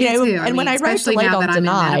too. And when I wrote Delay Don't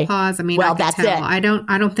Deny, menopause, that's it. I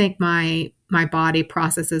don't think my body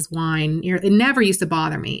processes wine. It never used to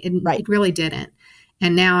bother me. It really didn't.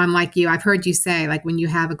 And now I'm like you. I've heard you say, like, when you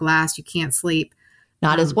have a glass, you can't sleep.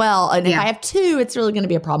 Not as well. And if yeah. I have 2, it's really going to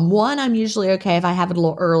be a problem. 1, I'm usually okay if I have it a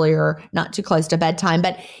little earlier, not too close to bedtime.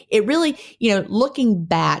 But it really, looking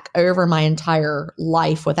back over my entire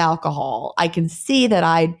life with alcohol, I can see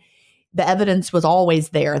that the evidence was always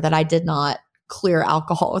there that I did not clear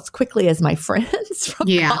alcohol as quickly as my friends from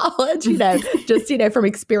college, just, from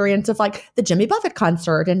experience of like the Jimmy Buffett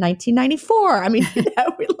concert in 1994. I mean,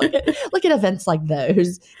 we look at events like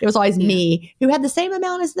those. It was always me who had the same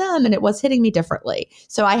amount as them, and it was hitting me differently.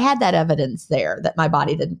 So I had that evidence there that my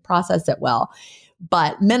body didn't process it well.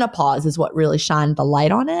 But menopause is what really shined the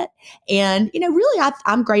light on it. And, really,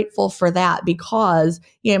 I'm grateful for that because,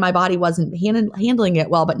 my body wasn't handling it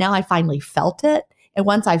well, but now I finally felt it. And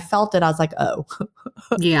once I felt it, I was like, oh,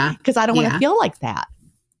 yeah, because I don't want to feel like that.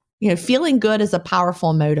 Feeling good is a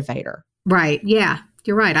powerful motivator. Right. Yeah,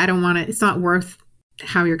 you're right. I don't want to, it's not worth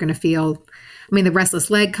how you're going to feel. I mean, the restless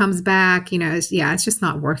leg comes back, it's just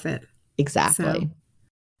not worth it. Exactly. So.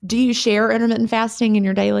 Do you share intermittent fasting in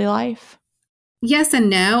your daily life? Yes and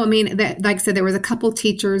no. I mean, like I said, there was a couple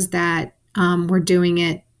teachers that were doing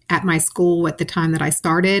it at my school at the time that I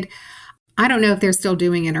started. I don't know if they're still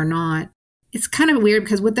doing it or not. It's kind of weird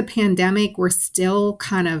because with the pandemic, we're still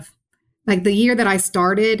kind of like the year that I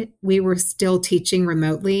started, we were still teaching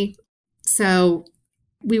remotely. So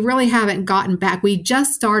we really haven't gotten back. We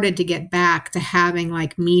just started to get back to having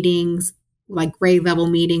like meetings, like grade level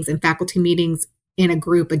meetings and faculty meetings in a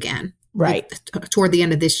group again, right? Like, toward the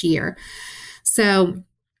end of this year. So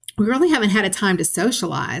we really haven't had a time to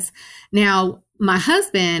socialize. Now, my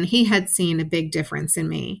husband, he had seen a big difference in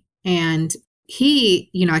me. And he,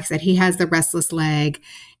 like I said, he has the restless leg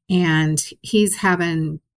and he's had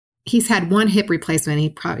one hip replacement.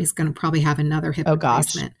 He's going to probably have another hip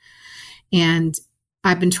replacement. And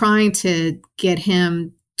I've been trying to get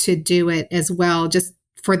him to do it as well, just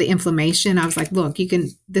for the inflammation. I was like, look,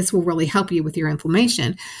 this will really help you with your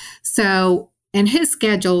inflammation. So, and his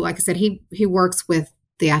schedule, like I said, he works with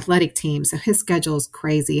the athletic team. So his schedule is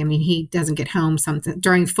crazy. I mean, he doesn't get home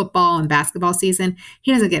during football and basketball season.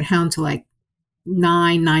 He doesn't get home till like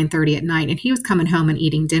 9:30 at night. And he was coming home and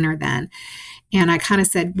eating dinner then. And I kind of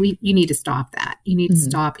said, you need to stop that. You need to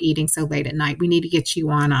stop eating so late at night. We need to get you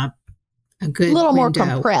on a good little window.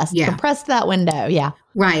 More compressed. Yeah. Compress that window. Yeah.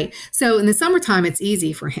 Right. So in the summertime, it's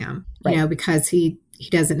easy for him, because he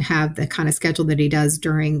doesn't have the kind of schedule that he does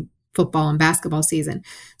during football and basketball season.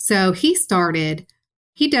 So he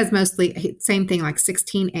does mostly same thing, like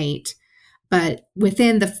 16-8. But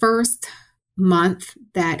within the first month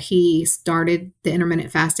that he started the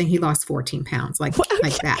intermittent fasting, he lost 14 pounds, like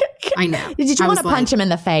that. I know. Did you want to punch him in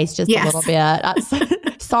the face just a little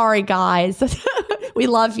bit? Sorry, guys. We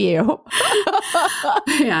love you.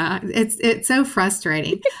 Yeah, it's so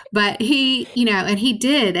frustrating. But he, and he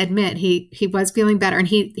did admit he was feeling better. And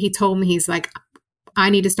he told me, he's like, I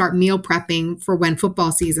need to start meal prepping for when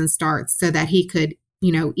football season starts so that he could,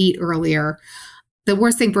 eat earlier. The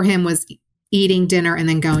worst thing for him was eating dinner and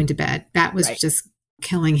then going to bed. That was just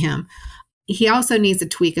killing him. He also needs to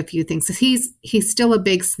tweak a few things. He's still a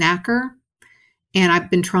big snacker. And I've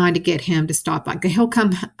been trying to get him to stop. Like, he'll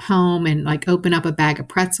come home and like open up a bag of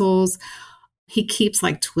pretzels. He keeps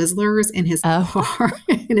like Twizzlers in his car,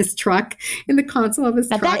 in his truck, in the console of his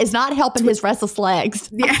truck. That is not helping his restless legs.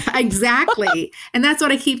 Yeah, exactly. And that's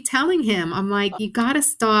what I keep telling him. I'm like, you got to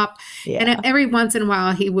stop. Yeah. And every once in a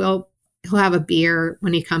while, he'll have a beer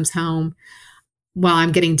when he comes home. While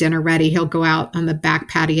I'm getting dinner ready, he'll go out on the back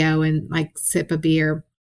patio and like sip a beer.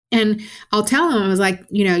 And I'll tell him, I was like,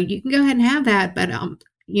 you can go ahead and have that, but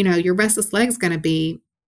your restless leg's going to be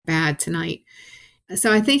bad tonight.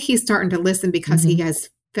 So I think he's starting to listen because he has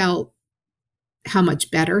felt how much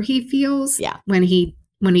better he feels when he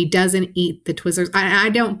doesn't eat the Twizzlers.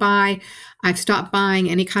 I've stopped buying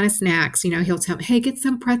any kind of snacks. He'll tell me, hey, get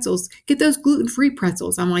some pretzels, get those gluten-free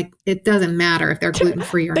pretzels. I'm like, it doesn't matter if they're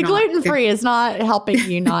gluten-free or not. The gluten-free is not helping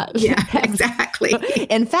you not. Yeah, exactly.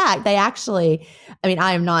 In fact, they actually,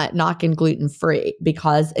 I am not knocking gluten-free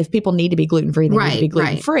because if people need to be gluten-free, they need to be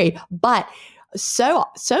gluten-free. But so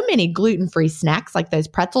many gluten-free snacks like those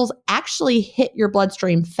pretzels actually hit your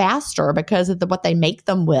bloodstream faster because of what they make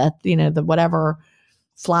them with, the whatever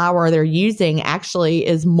flour they're using actually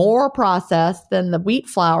is more processed than the wheat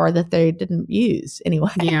flour that they didn't use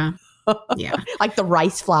anyway. Yeah. Yeah. Like the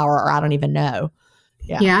rice flour, or I don't even know.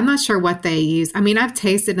 Yeah. I'm not sure what they use. I've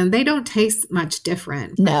tasted them. They don't taste much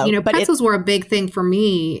different. No. But pretzels were a big thing for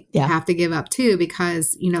me to have to give up too,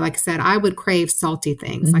 because, like I said, I would crave salty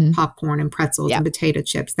things like popcorn and pretzels and potato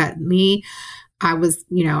chips. I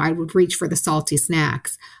would reach for the salty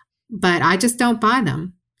snacks, but I just don't buy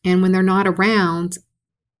them. And when they're not around,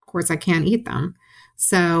 course, I can't eat them.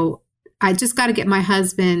 So I just got to get my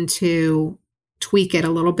husband to tweak it a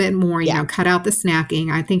little bit more, you know, cut out the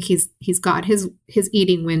snacking. I think he's got his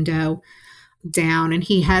eating window down, and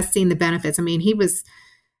he has seen the benefits. I mean, he was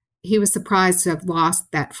surprised to have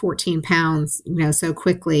lost that 14 pounds, you know, so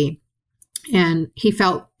quickly. And he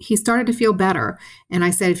started to feel better. And I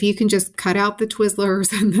said, if you can just cut out the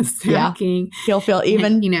Twizzlers and the snacking, he'll feel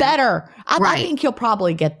even better. I think he'll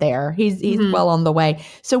probably get there. He's well on the way.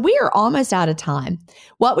 So we are almost out of time.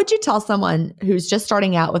 What would you tell someone who's just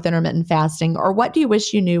starting out with intermittent fasting, or what do you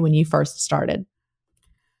wish you knew when you first started?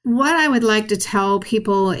 What I would like to tell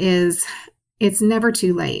people is it's never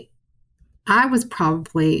too late. I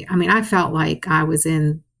felt like I was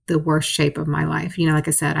in the worst shape of my life. You know, like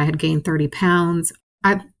I said, I had gained 30 pounds.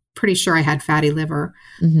 I'm pretty sure I had fatty liver.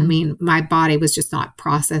 I mean, my body was just not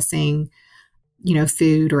processing, you know,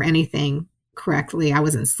 food or anything correctly. I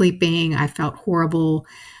wasn't sleeping. I felt horrible.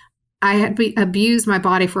 I had abused my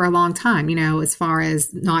body for a long time, you know, as far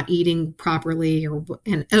as not eating properly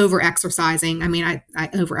and over-exercising. I mean, I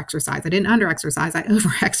over-exercise. I didn't under-exercise. I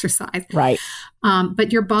over-exercise. Right.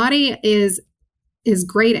 But your body is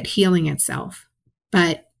great at healing itself,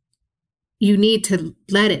 but you need to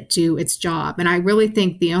let it do its job. And I really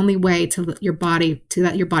think the only way to let your body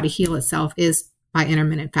heal itself is by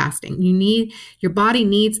intermittent fasting. Your body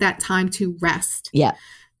needs that time to rest. Yeah.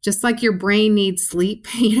 Just like your brain needs sleep,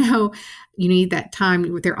 you know, you need that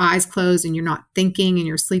time with your eyes closed and you're not thinking and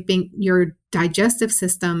you're sleeping. Your digestive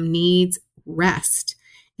system needs rest.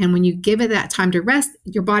 And when you give it that time to rest,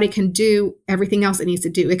 your body can do everything else it needs to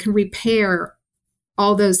do. It can repair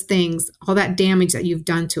all those things, all that damage that you've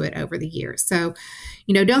done to it over the years. So,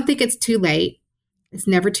 you know, don't think it's too late. It's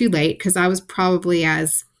never too late, because I was probably,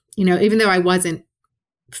 as, you know, even though I wasn't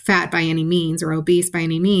fat by any means or obese by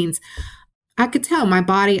any means, I could tell my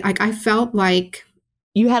body, like, I felt like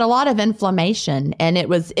you had a lot of inflammation, and it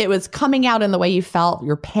was coming out in the way you felt,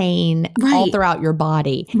 your pain all throughout your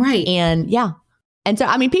body. Right. And and so,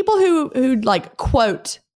 I mean, people who like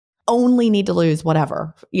quote only need to lose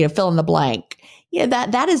whatever, you know, fill in the blank. Yeah,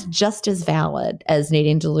 that is just as valid as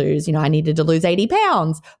needing to lose, you know, I needed to lose 80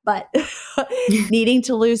 pounds, but needing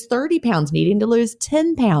to lose 30 pounds, needing to lose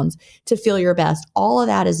 10 pounds to feel your best. All of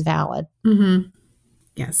that is valid. Mm-hmm.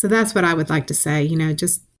 Yeah. So that's what I would like to say. You know,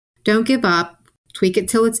 just don't give up, tweak it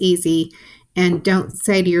till it's easy, and don't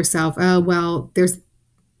say to yourself, oh, well,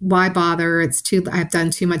 why bother? I've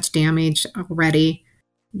done too much damage already.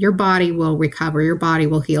 Your body will recover. Your body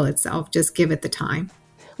will heal itself. Just give it the time.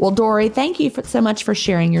 Well, Dory, thank you so much for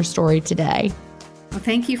sharing your story today. Well,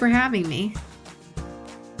 thank you for having me.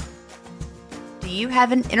 Do you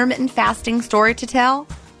have an intermittent fasting story to tell?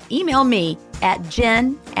 Email me at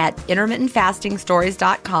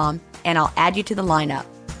jen@intermittentfastingstories.com and I'll add you to the lineup.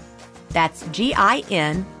 That's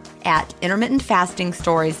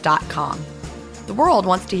GIN@intermittentfastingstories.com. The world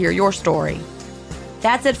wants to hear your story.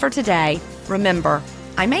 That's it for today. Remember,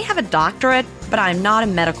 I may have a doctorate, but I'm not a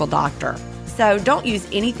medical doctor. So don't use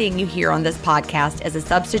anything you hear on this podcast as a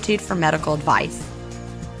substitute for medical advice.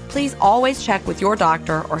 Please always check with your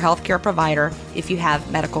doctor or healthcare provider if you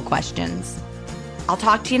have medical questions. I'll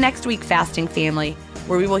talk to you next week, Fasting Family,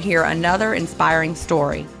 where we will hear another inspiring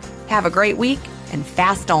story. Have a great week and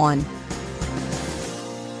fast on.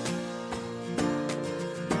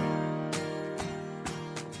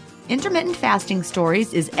 Intermittent Fasting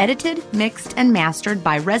Stories is edited, mixed, and mastered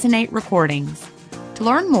by Resonate Recordings. To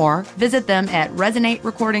learn more, visit them at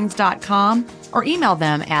resonaterecordings.com or email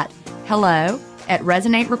them at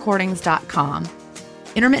hello@resonaterecordings.com.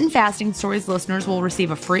 Intermittent Fasting Stories listeners will receive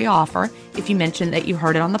a free offer if you mention that you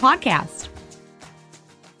heard it on the podcast.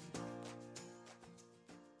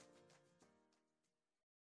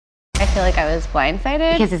 I feel like I was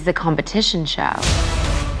blindsided because it's a competition show.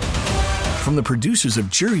 From the producers of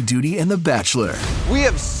Jury Duty and The Bachelor. We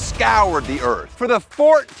have scoured the earth for the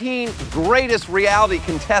 14 greatest reality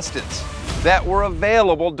contestants that were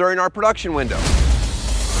available during our production window.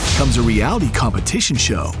 Comes a reality competition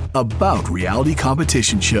show about reality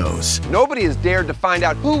competition shows. Nobody has dared to find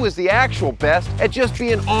out who is the actual best at just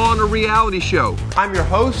being on a reality show. I'm your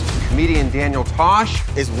host, comedian Daniel Tosh.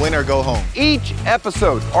 It's win or go home. Each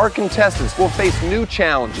episode, our contestants will face new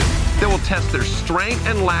challenges that will test their strength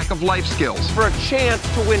and lack of life skills for a chance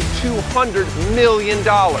to win $200 million.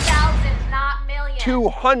 Thousands, not millions.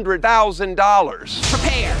 $200,000.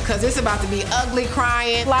 Prepare, because it's about to be ugly,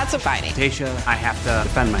 crying, lots of fighting. Tasha, I have to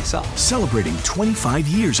defend myself. Celebrating 25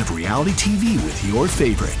 years of reality TV with your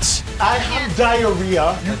favorites. I have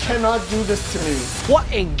diarrhea. You cannot do this to me.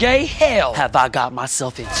 What in gay hell have I got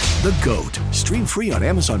myself into? The GOAT. Stream free on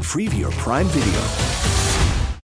Amazon Freevee or Prime Video.